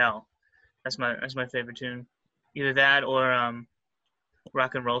 "Highway to Hell." That's my favorite tune. Either that or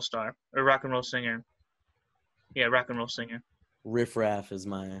 "Rock and Roll Star" or "Rock and Roll Singer." Yeah, "Rock and Roll Singer." Riff Raff is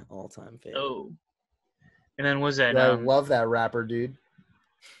my all-time favorite. Oh, and then was that? Yeah, I love that rapper, dude.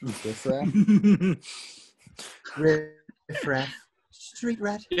 Riff Raff. Riff Raff. Street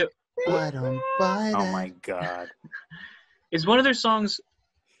Rat. Yep. I don't buy that. Oh my god. Is one of their songs?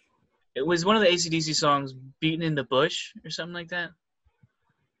 It was one of the AC/DC songs, "Beaten in the Bush" or something like that.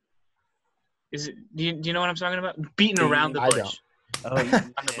 Is it? Do you know what I'm talking about? Beating around the I bush. don't. Oh, On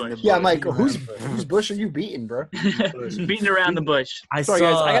the bush. Yeah, I'm like, whose bush are you beating, bro? Beating around the bush. Sorry,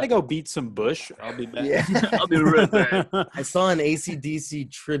 guys. I gotta go beat some bush. I'll be back. Yeah. I'll be right back. I saw an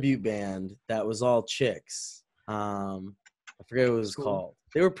AC/DC tribute band that was all chicks. I forget what it was called.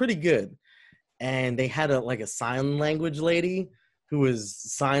 They were pretty good, and they had a sign language lady who was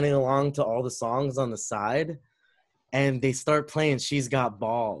signing along to all the songs on the side, and they start playing "She's Got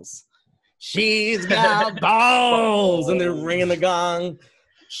Balls." She's got balls, and they're ringing the gong.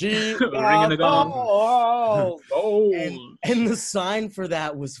 She's got Ringing the gong. balls. Oh, And the sign for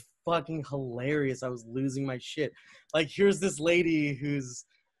that was fucking hilarious. I was losing my shit. Like, here's this lady who's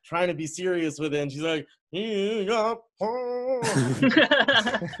trying to be serious with it, and she's like, "He's got balls.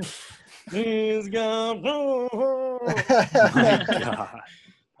 He's got balls." Oh my god.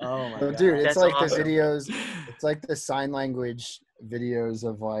 Oh my Well, god, dude, it's That's like awesome. the videos. It's like the sign language videos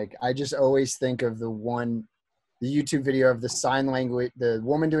of like. I just always think of the YouTube video of the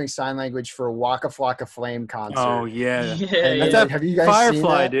woman doing sign language for a Waka Flocka Flame concert. Oh yeah. yeah. And yeah. That's that have you guys seen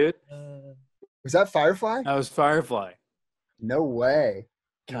Firefly, that? dude. Was that Firefly? That was Firefly. No way.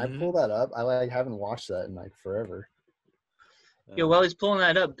 Can Mhm. I pull that up? I haven't watched that in like forever. Yo, while he's pulling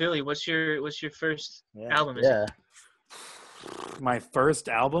that up, Billy, what's your first album? Is Yeah. My first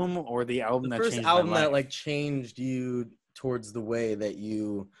album or the album The that first changed album my life? that like changed you towards the way that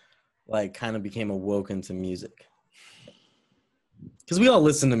you like kind of became awoken to music. Because we all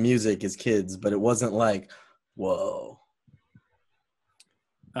listened to music as kids, but it wasn't like, whoa.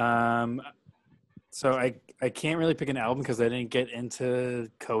 So I can't really pick an album because I didn't get into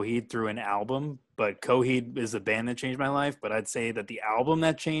Coheed through an album, but Coheed is a band that changed my life. But I'd say that the album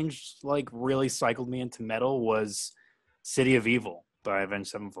that changed, like really cycled me into metal was City of Evil by Avenged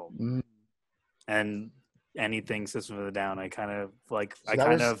Sevenfold. Mhm. And anything System of a Down, I kind of like, So I that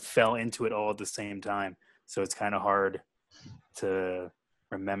kind was- of fell into it all at the same time. So it's kind of hard to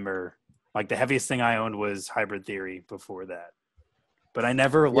remember. Like the heaviest thing I owned was Hybrid Theory before that. But I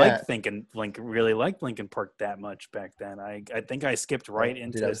never really liked Linkin Park that much back then. I think I skipped right Dude,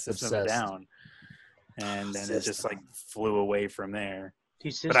 into I was System of a obsessed. Down. And then it just like flew away from there.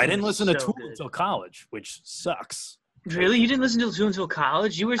 Dude, But I System didn't is listen to so Tool good. until college, which sucks. Really? You didn't listen to Tool until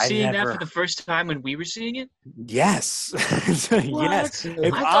college? You were I seeing that never- for the first time when we were seeing it? Yes. Yes.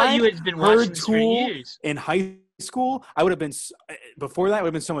 If I thought you had been watching heard this for Tool years. in high school, I would have been before that. I would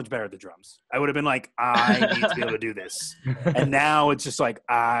have been so much better at the drums. I would have been like, I need to be able to do this. And now it's just like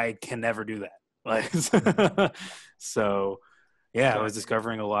I can never do that. Like, so yeah, I was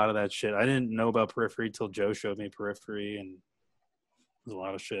discovering a lot of that shit. I didn't know about Periphery till Joe showed me Periphery, and there's a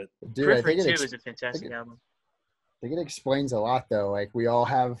lot of shit. Dude, Periphery I think 2 is a fantastic album. I think it explains a lot though. Like we all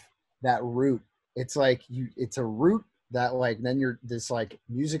have that root. It's like it's a root that like then you're this like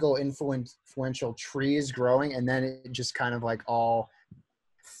musical influential tree is growing, and then it just kind of like all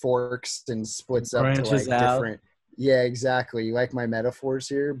forks and splits up to Branches like out. different. Yeah, exactly. You like my metaphors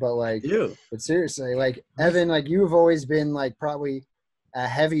here, but like, You. but seriously, like Evan, like you've always been like probably a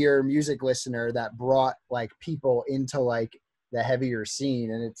heavier music listener that brought like people into like the heavier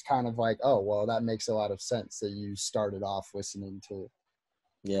scene, and it's kind of like, oh well, that makes a lot of sense that you started off listening to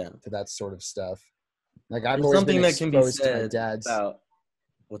Yeah. that sort of stuff. Like I've There's always something been that can be exposed to my said dad's. about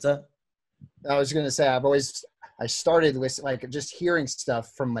what's that? I was gonna say I started listening like just hearing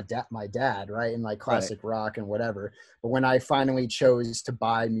stuff from my dad, right, and like classic rock and whatever. But when I finally chose to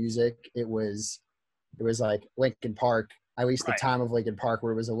buy music, it was like Linkin Park, at least the time of Linkin Park,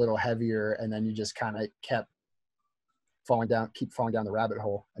 where it was a little heavier, and then you just kind of keep falling down the rabbit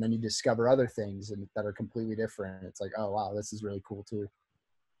hole, and then you discover other things that are completely different. It's like, oh wow, this is really cool too.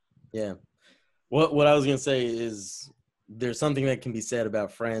 Yeah. What I was gonna say is there's something that can be said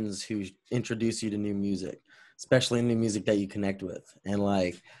about friends who introduce you to new music, especially new music that you connect with. And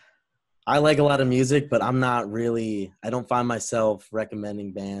like I like a lot of music, but I don't find myself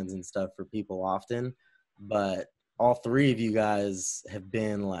recommending bands and stuff for people often. But all three of you guys have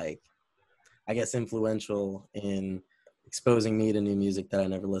been like, I guess, influential in exposing me to new music that I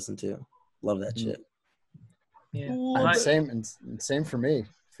never listened to. Love that shit. Yeah. Same for me,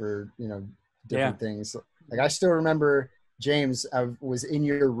 for, different things. Like, I still remember, James, I was in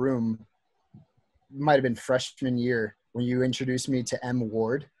your room, might have been freshman year, when you introduced me to M.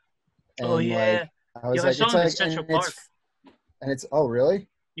 Ward. And I was I saw him at Central Park. It's oh, really?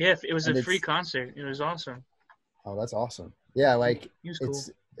 Yeah, it was a free concert. It was awesome. Oh, that's awesome. Yeah, like, cool.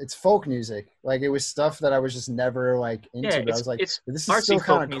 it's folk music. Like, it was stuff that I was just never, like, into. Yeah, but I was like, it's this is artsy still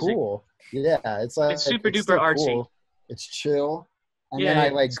kind of folk cool. Yeah, it's like, it's super duper still artsy. Cool. It's chill. And then I,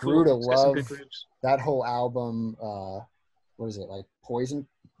 like, grew to love that whole album. What is it, like, Poison?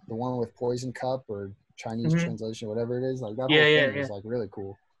 The one with Poison Cup or Chinese translation, whatever it is. Like, that whole thing was, like, really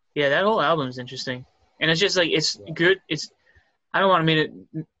cool. Yeah, that whole album is interesting. And it's just, like, it's good. I don't want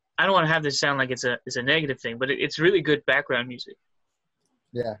to have this sound like it's a negative thing, but it's really good background music.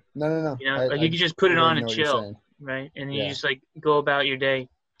 Yeah. No. You know, you can just put it on and chill, right? And you just, like, go about your day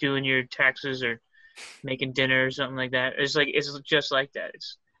doing your taxes or making dinner or something like that. It's just like that.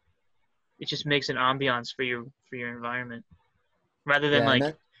 It just makes an ambiance for your environment, rather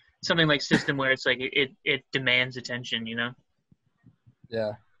than something like System where it's like it demands attention, you know?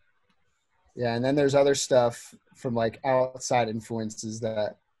 Yeah. Yeah, and then there's other stuff from, like, outside influences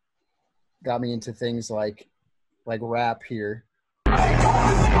that got me into things like rap here. Yeah,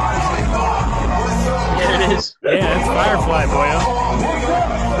 it is. Yeah, it's Firefly, boyo.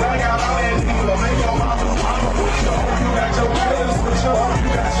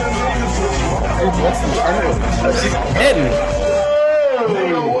 Dude, what's the Hidden.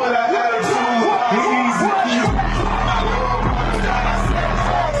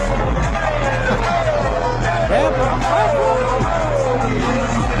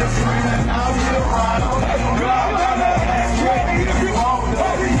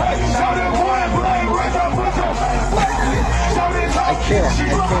 I can't.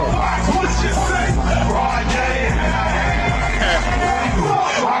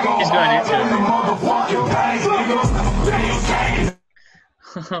 He's going into it.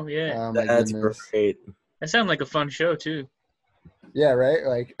 Oh, yeah. Oh, my That's goodness. great. That sounded like a fun show, too. Yeah, right?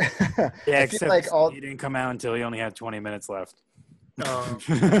 Like, Yeah, I except like he didn't come out until he only had 20 minutes left. Oh.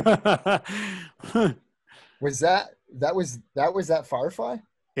 was that Firefly?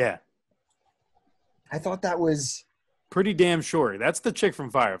 Yeah. I thought that was Pretty damn sure. That's the chick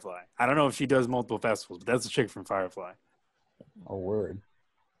from Firefly. I don't know if she does multiple festivals, but that's the chick from Firefly. a word.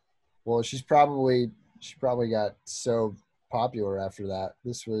 Well, she probably got so popular after that.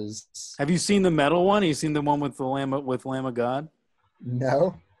 This was. Have you seen the metal one? You seen the one with the Lamb of God?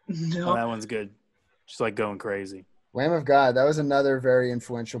 No. Oh, that one's good. Just like going crazy. Lamb of God. That was another very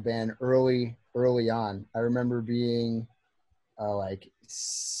influential band early on. I remember being like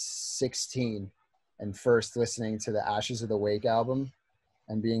 16 and first listening to the Ashes of the Wake album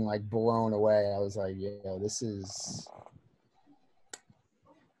and being like blown away. I was like, yeah, this is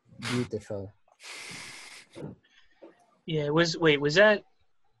beautiful. Yeah, was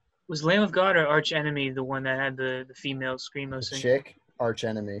Lamb of God or Arch Enemy the one that had the female screamo sing? Chick, Arch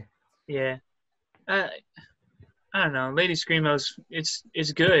Enemy. Yeah. I don't know. Lady Screamo's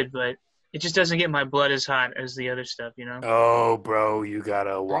it's good, but it just doesn't get my blood as hot as the other stuff, you know? Oh, bro, you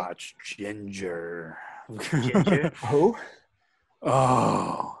gotta watch Ginger. Ginger? Who?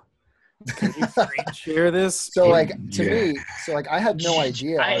 Oh. Can you screen share this? So like to me, I had no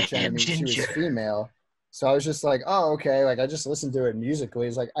idea I Arch am Enemy she was Ginger. female. So I was just like, oh, okay. Like I just listened to it musically.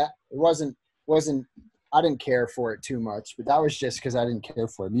 It's like it wasn't I didn't care for it too much, but that was just because I didn't care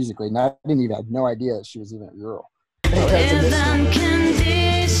for it musically. And I didn't even have no idea that she was even a girl. With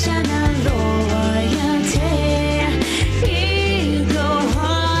unconditional loyalty, you go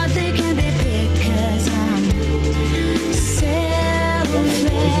hard, they can be picked 'cause I'm selfless.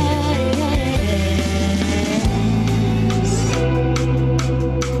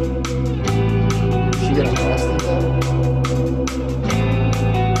 She got arrested though?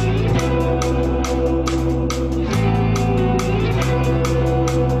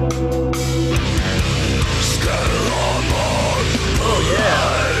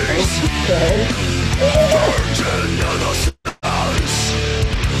 Okay.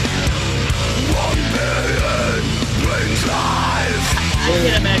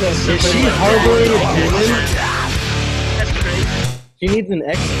 Is she harboring a demon? That's crazy. She needs an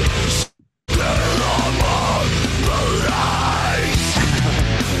exit.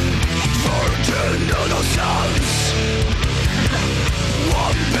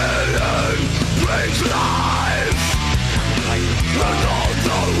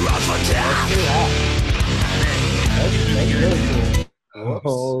 That's really cool. Whoops.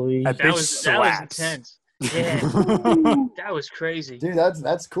 Holy That That bitch was slaps. intense. Yeah, that was crazy. Dude,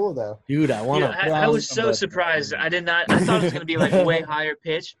 that's cool though. dude, I want Dude, to. I was so surprised. I did not. I thought it was gonna be like way higher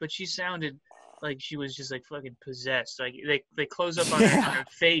pitched, but she sounded like she was just like fucking possessed. Like they close up on her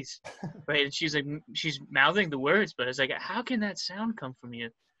face, right? And she's like she's mouthing the words, but it's like, how can that sound come from you?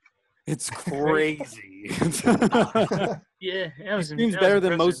 It's crazy. Yeah, that was. Seems that better was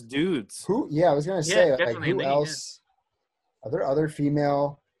than impressive. most dudes. Who? Yeah, I was gonna Yeah, say like definitely who me, yeah. else? Are there other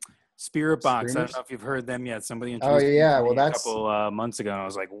female? Spirit Box. I Streamers? don't know if you've heard them yet. Somebody Oh introduced me yeah, to well me a that's couple months ago, and I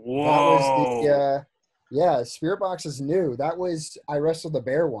was like, that "Whoa!" was the yeah. Spirit Box is new. That was I Wrestled the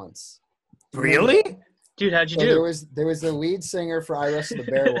Bear once. Do you remember Really? that? Dude, how'd you So do? there was the lead singer for I Wrestled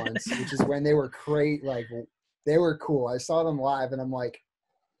the Bear once, which is when they were like they were cool. I saw them live and I'm like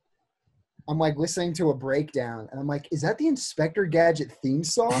listening to a breakdown and I'm like, is that the Inspector Gadget theme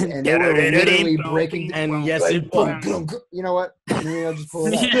song? And they were literally breaking And yes, like, it boom, was. boom, boom. You know what? Maybe I'll just pull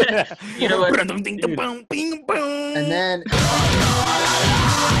it up. Yeah. You know what? And then so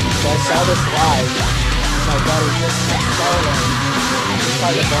I saw this live. My buddy just started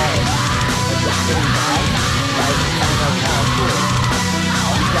by the bar. And just sitting back. I was just kind of like, oh, cool.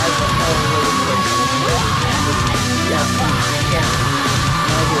 These guys are all really great. Yeah.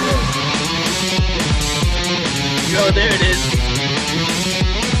 Oh, there it is.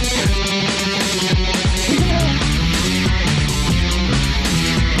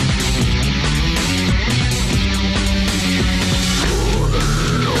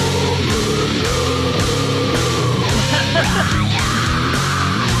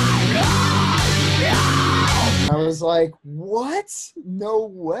 I was like, what? No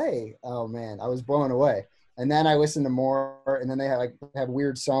way. Oh man, I was blown away. And then I listened to more, and then they have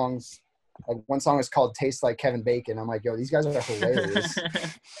weird songs. Like one song is called "Tastes Like Kevin Bacon." I'm like, yo, these guys are hilarious.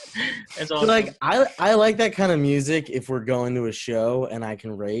 That's So, awesome. like I like that kind of music if we're going to a show and I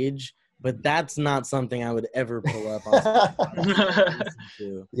can rage, but that's not something I would ever pull up on. Listen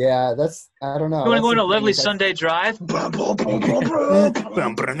to. Yeah, that's I don't know. You want to That's go on the a lovely thing. Sunday drive? I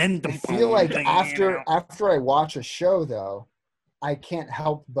feel like after I watch a show though, I can't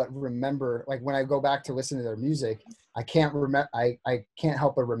help but remember, like when I go back to listen to their music, I can't remember. I can't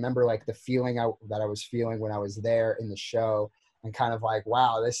help but remember like the feeling that I was feeling when I was there in the show, and kind of like,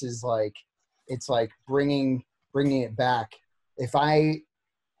 wow, this is like, it's like bringing it back. If I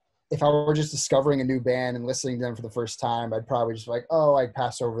were just discovering a new band and listening to them for the first time, I'd probably just like, oh, I'd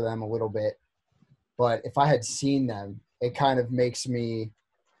pass over them a little bit. But if I had seen them, it kind of makes me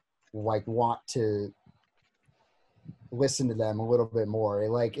like want to listen to them a little bit more.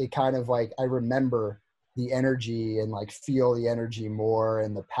 It kind of like I remember the energy and like feel the energy more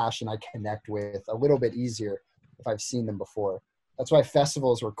and the passion I connect with a little bit easier if I've seen them before. That's why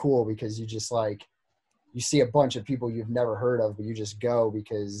festivals were cool, because you just like you see a bunch of people you've never heard of, but you just go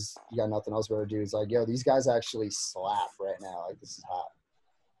because you got nothing else better to do. It's like, yo, these guys actually slap right now. Like, this is hot.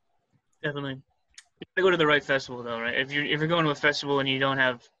 Definitely. You gotta go to the right festival though, right? If you're going to a festival and you don't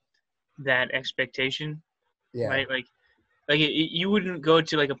have that expectation, Yeah. right? Like you wouldn't go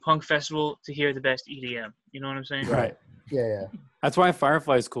to like a punk festival to hear the best EDM. You know what I'm saying? Right. Yeah. That's why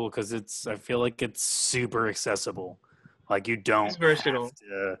Firefly is cool, because I feel like it's super accessible. Like you don't It's versatile. have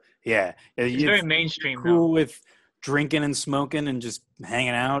to, yeah. It's very mainstream cool though. with drinking and smoking and just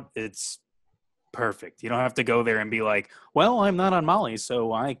hanging out. It's perfect. You don't have to go there and be like, well, I'm not on Molly,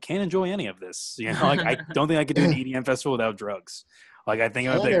 so I can't enjoy any of this. You know, like I don't think I could do an EDM festival without drugs. Like I think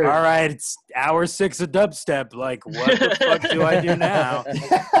I'd be like, all right, it's hour 6 of dubstep. Like, what the fuck do I do now?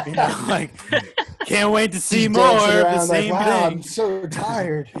 You know, like can't wait to see Just more of dancing the around like, same wow, thing. I'm so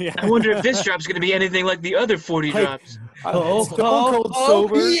tired. Yeah. I wonder if this drop's gonna be anything like the other 40 Like, drops. Stone Cold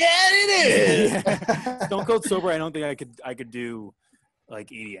Sober. Yeah, it is. Yeah. Stone Cold Sober. I don't think I could do like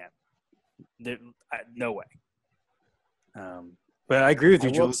EDM. No way. But I agree with I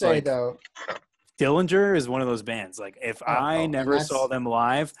you, will Jules. say Like, though, Dillinger is one of those bands. Like if I and never that's- saw them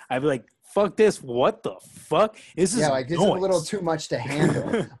live, I'd be like, "Fuck this! What the fuck? This is yeah, like this is a noise." little too much to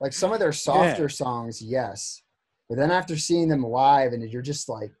handle. Like some of their softer songs, yes, but then after seeing them live, and you're just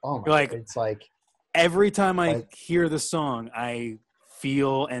like, oh my, Like- God, it's like, Every time I Like- hear the song, I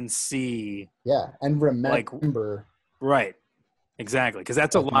feel and see yeah, and remember right, exactly, because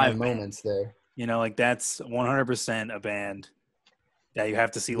that's a like, my live band. moments there. You know, like that's 100% a band that you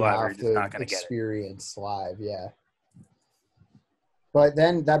have to see You live, or you're have just to not going to get it. experience live, yeah. But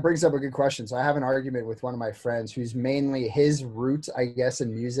then that brings up a good question. So I have an argument with one of my friends who's mainly his root, I guess,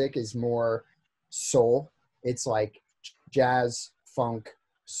 in music is more soul. It's like jazz, funk,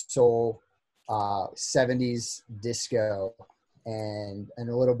 soul, 70s disco. and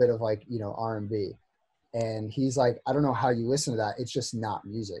a little bit of like, R&B. And he's like, I don't know how you listen to that. It's just not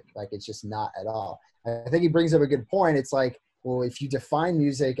music. Like, it's just not at all. I think he brings up a good point. It's like, well, if you define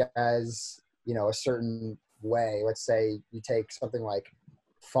music as, a certain way, let's say you take something like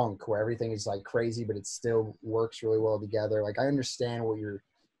funk where everything is like crazy, but it still works really well together. Like, I understand what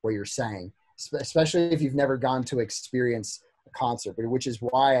you're saying, especially if you've never gone to experience a concert, but which is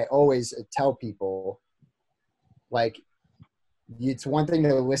why I always tell people, like, it's one thing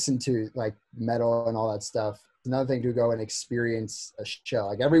to listen to like metal and all that stuff. It's another thing to go and experience a show.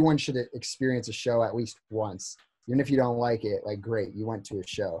 Like, everyone should experience a show at least once. Even if you don't like it, like, great, you went to a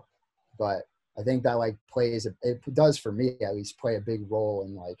show. But I think that like it does for me at least play a big role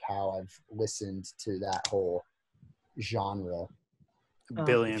in like how I've listened to that whole genre.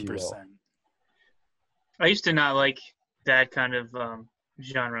 $1,000,000,000%. I used to not like that kind of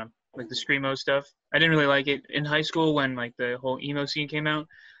genre, like the screamo stuff. I didn't really like it in high school when like the whole emo scene came out.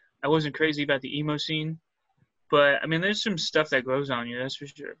 I wasn't crazy about the emo scene, but I mean, there's some stuff that grows on you, that's for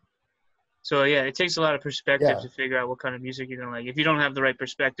sure. So yeah, it takes a lot of perspective to figure out what kind of music you're gonna like. If you don't have the right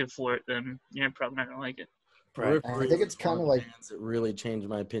perspective for it, then you're probably not gonna like it. Right. I think it's kind of like it really changed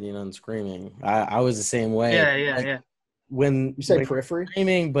my opinion on screaming. I was the same way. Yeah. When you say Periphery,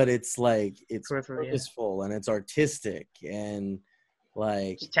 screaming, but it's like it's Periphery, purposeful and it's artistic and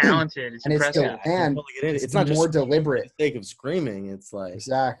like it's talented. It's and impressive. it's not more just deliberate. for the sake of screaming. It's like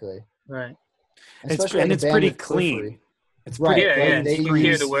Exactly. Right. Especially And like it's a band pretty like clean. Periphery. It's Right. pretty Yeah, like they you can hear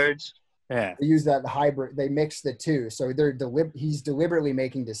use- the words. Yeah. They use that hybrid. They mix the two, so he's deliberately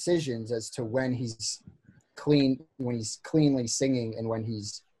making decisions as to when he's cleanly singing and when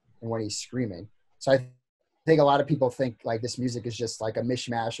he's screaming. So I think a lot of people think like this music is just like a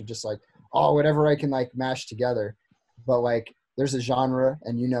mishmash of just like, oh, whatever I can like mash together. But like, there's a genre,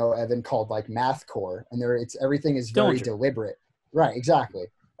 and Evan, called like mathcore, and everything is very deliberate. Right, exactly.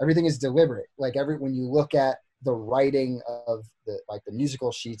 Everything is deliberate. Like when you look at the writing of the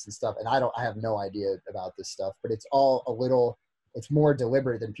musical sheets and stuff, and I have no idea about this stuff, but it's all it's more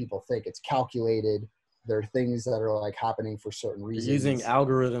deliberate than people think. It's calculated. There are things that are like happening for certain reasons. using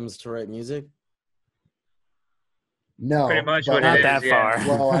algorithms to write music. No, Pretty much but what Not it that is, yeah. far.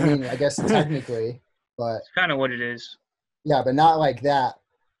 Well, I mean, I guess technically, but It's kind of what it is. yeah, but not like that.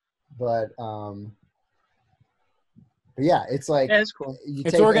 But yeah, it's like Yeah, it's cool. you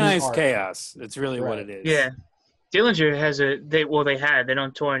It's take any organized art- chaos. It's really what Right. it is. Yeah. Dillinger has they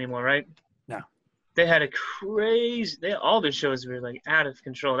don't tour anymore, right? No. They had a crazy, all their shows were like out of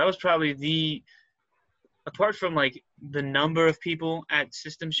control. That was probably apart from like the number of people at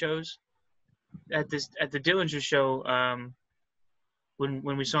System shows, at the Dillinger show,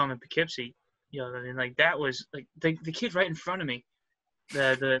 when we saw him in Poughkeepsie, I mean, like that was like the kid right in front of me,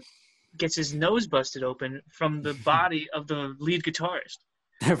 the gets his nose busted open from the body of the lead guitarist.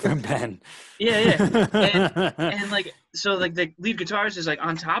 From Ben. Yeah. And like, so like the lead guitarist is like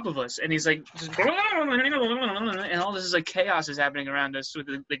on top of us, and he's like, just, and all this is like chaos is happening around us with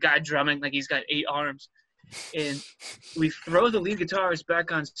the guy drumming like he's got 8 arms. And we throw the lead guitarist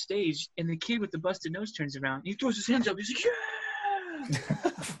back on stage, and the kid with the busted nose turns around. He throws his hands up. He's like, yeah!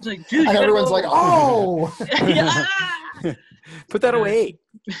 It's like, dude. And everyone's like, oh! Yeah! Put that away.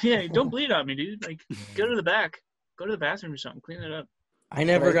 Yeah, don't bleed on me, dude. Like, go to the back. Go to the bathroom or something. Clean it up. I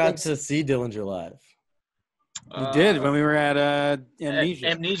never I got think- to see Dillinger live. You did when we were at Amnesia.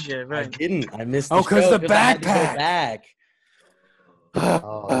 Amnesia, I right. didn't. I missed. Oh, 'cause show the I had to go backpack. back.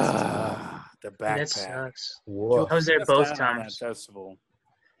 Oh, that's tough. The That backpack. sucks. Whoa. I was there Missed both out on times. That festival.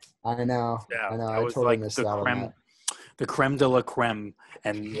 I know. Yeah, I know. that I was totally like missed the out on creme, that. the creme de la creme,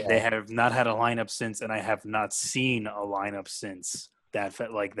 and Yeah. they have not had a lineup since, and I have not seen a lineup since that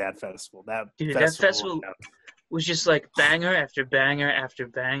that festival. Dude, that festival was just like banger after banger after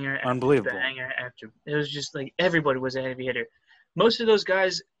banger after Unbelievable. banger after. It was just like everybody was a heavy hitter. Most of those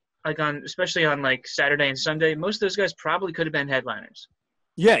guys, like especially on like Saturday and Sunday, most of those guys probably could have been headliners.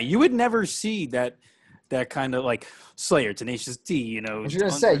 Yeah, you would never see that kind of like Slayer, Tenacious D, I was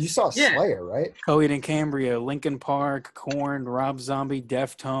gonna say, you saw Yeah. Slayer, right? Coheed and Cambria, Linkin Park, Korn, Rob Zombie,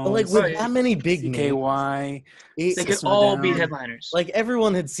 Deftones, But like with that many big names, CKY. it- They could System of all a be Down. headliners. like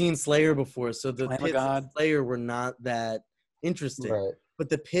everyone had seen Slayer before, so the Lamb of pits of God. Slayer were not that interesting. Right. But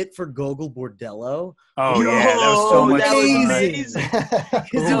the pit for Gogol Bordello, Oh Yo, yeah, that was so much that was fun. amazing.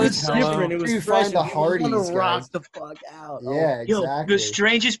 because it Oh, was hello. different. It was Dude, fresh. find the and people wanna Hardys, rock guys. the fuck out. Yeah, Yo, exactly. the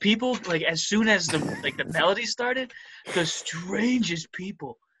strangest people, like as soon as the melody started, the strangest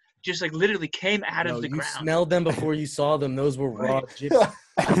people. just like literally came out No, of the you ground. smelled them before you saw them. Those were raw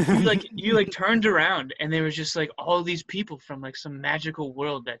gypsies. You turned around and there was just like all these people from like some magical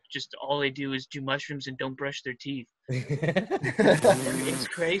world that just all they do is do mushrooms and don't brush their teeth. It's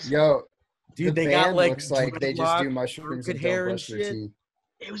crazy. Yo, Dude, the they got band like looks like they just do dreadlock, mushrooms crooked and hair don't and brush their shit. teeth.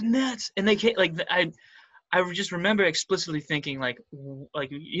 It was nuts, and they came like I just remember explicitly thinking like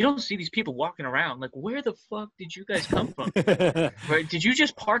you don't see these people walking around. Like, where the fuck did you guys come from? Right? Did you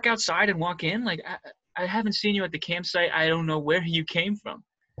just park outside and walk in? Like, I haven't seen you at the campsite. I don't know where you came from.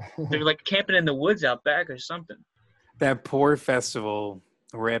 They're like camping in the woods out back or something. That poor festival.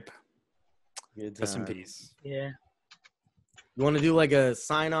 Rip. Good Rest in time. peace. Yeah. You want to do like a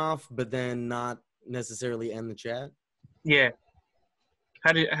sign off, but then not necessarily end the chat? Yeah.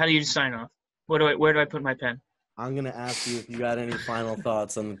 How do you sign off? Where do I put my pen? I'm gonna ask you if you got any final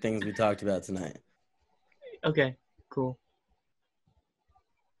thoughts on the things we talked about tonight. Okay. Cool.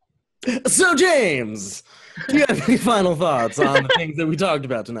 So, James, do you have any final thoughts on the things that we talked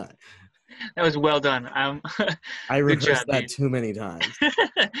about tonight? That was well done. I Good rehearsed job, that dude. too many times.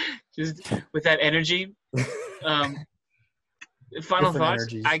 Just with that energy. Final Different thoughts.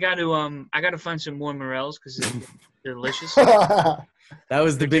 energies. I got to find some more morels because they're delicious. That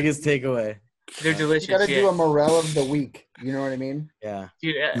was the biggest takeaway. They're delicious. You got to yeah. do a morel of the week. You know what I mean? Yeah.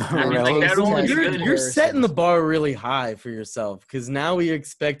 Dude, I mean, like, Morels. that only be You're- good. You're setting the bar really high for yourself because now we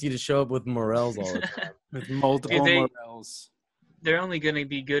expect you to show up with morels all the time. With multiple they- morels. They're only gonna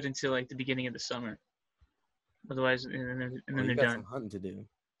be good until like the beginning of the summer. Otherwise, and then Well, they're you got done. some hunting to do.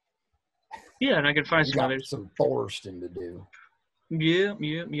 Yeah, and I can find You some got others. some foresting to do. Yeah.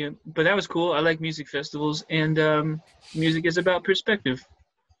 But that was cool. I like music festivals, and music is about perspective.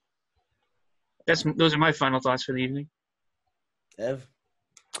 Those are my final thoughts for the evening. Ev?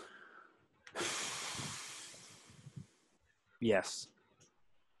 Yes.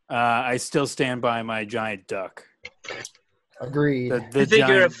 I still stand by my giant duck. Agreed. The think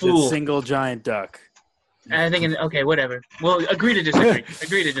you're a giant, fool. the single giant duck. And I think, okay, whatever. Well, agree to disagree.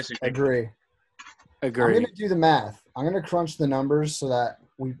 Agree to disagree. Agree. I'm Agree. going to do the math. I'm going to crunch the numbers so that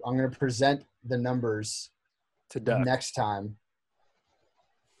I'm going to present the numbers To duck. next time.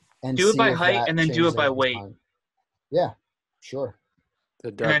 And Do it see by if height that and then do changes it by anything's weight. mind. Yeah, sure.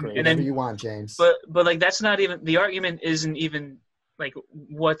 The duck. then- race. and then- Whatever you want, James. But like that's not even the argument. Isn't even like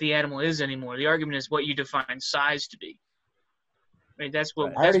what the animal is anymore. The argument is what you define size to be. Right? That's what. I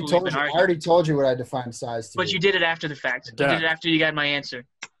That's already what we've told been you. I arguing. already told you what I defined size to But be. you did it after the fact. You Duck. did it after you got my answer.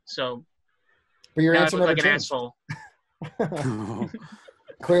 So But your now I answer look never like an changed. asshole.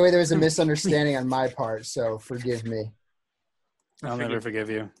 Clearly, there was a misunderstanding on my part, so forgive me. I'll never forgive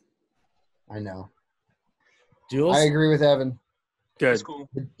you. I know. Jules? I agree with Evan. Good. That's cool.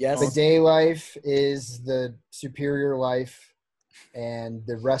 Yes. The day life is the superior life, and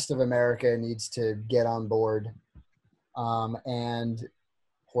the rest of America needs to get on board. And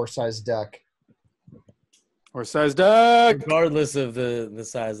horse-sized duck. Horse-sized duck. Regardless of the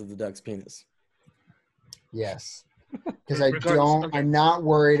size of the duck's penis. Yes. Because I Regardless, don't. okay. I'm not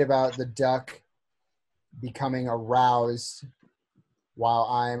worried about the duck becoming aroused while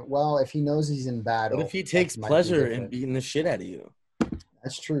I'm. Well, if he knows he's in battle. What if he that takes might be pleasure in different. beating the shit out of you?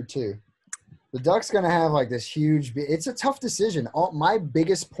 That's true too. The duck's gonna have like this huge. It's a tough decision. My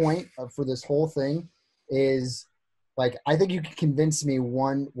biggest point for this whole thing is, like, I think you can convince me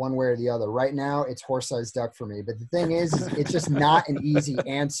one way or the other. Right now, it's horse-sized duck for me. But the thing is it's just not an easy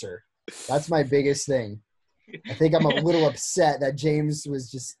answer. That's my biggest thing. I think I'm a little upset that James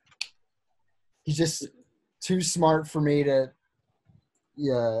was he's just too smart for me to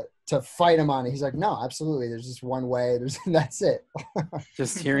fight him on it. He's like, no, absolutely. There's just one way. That's it.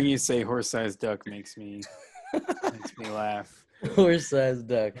 Just hearing you say horse-sized duck makes me laugh. Horse-sized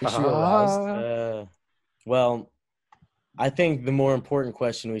duck. Is she aroused? Well, I think the more important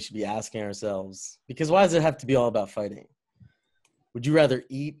question we should be asking ourselves, because why does it have to be all about fighting? Would you rather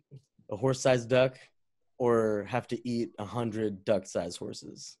eat a horse-sized duck or have to eat 100 duck-sized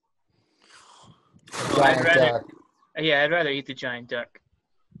horses? Giant I'd rather- duck. Yeah, I'd rather eat the giant duck.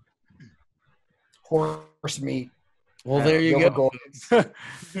 Horse meat. Well, there you Silver go. gold.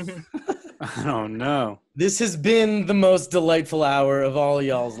 I don't know. This has been the most delightful hour of all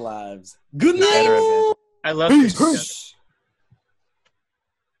y'all's lives. Good Better of night. it. I love crispy duck. Peace.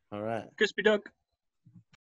 All right. Crispy duck.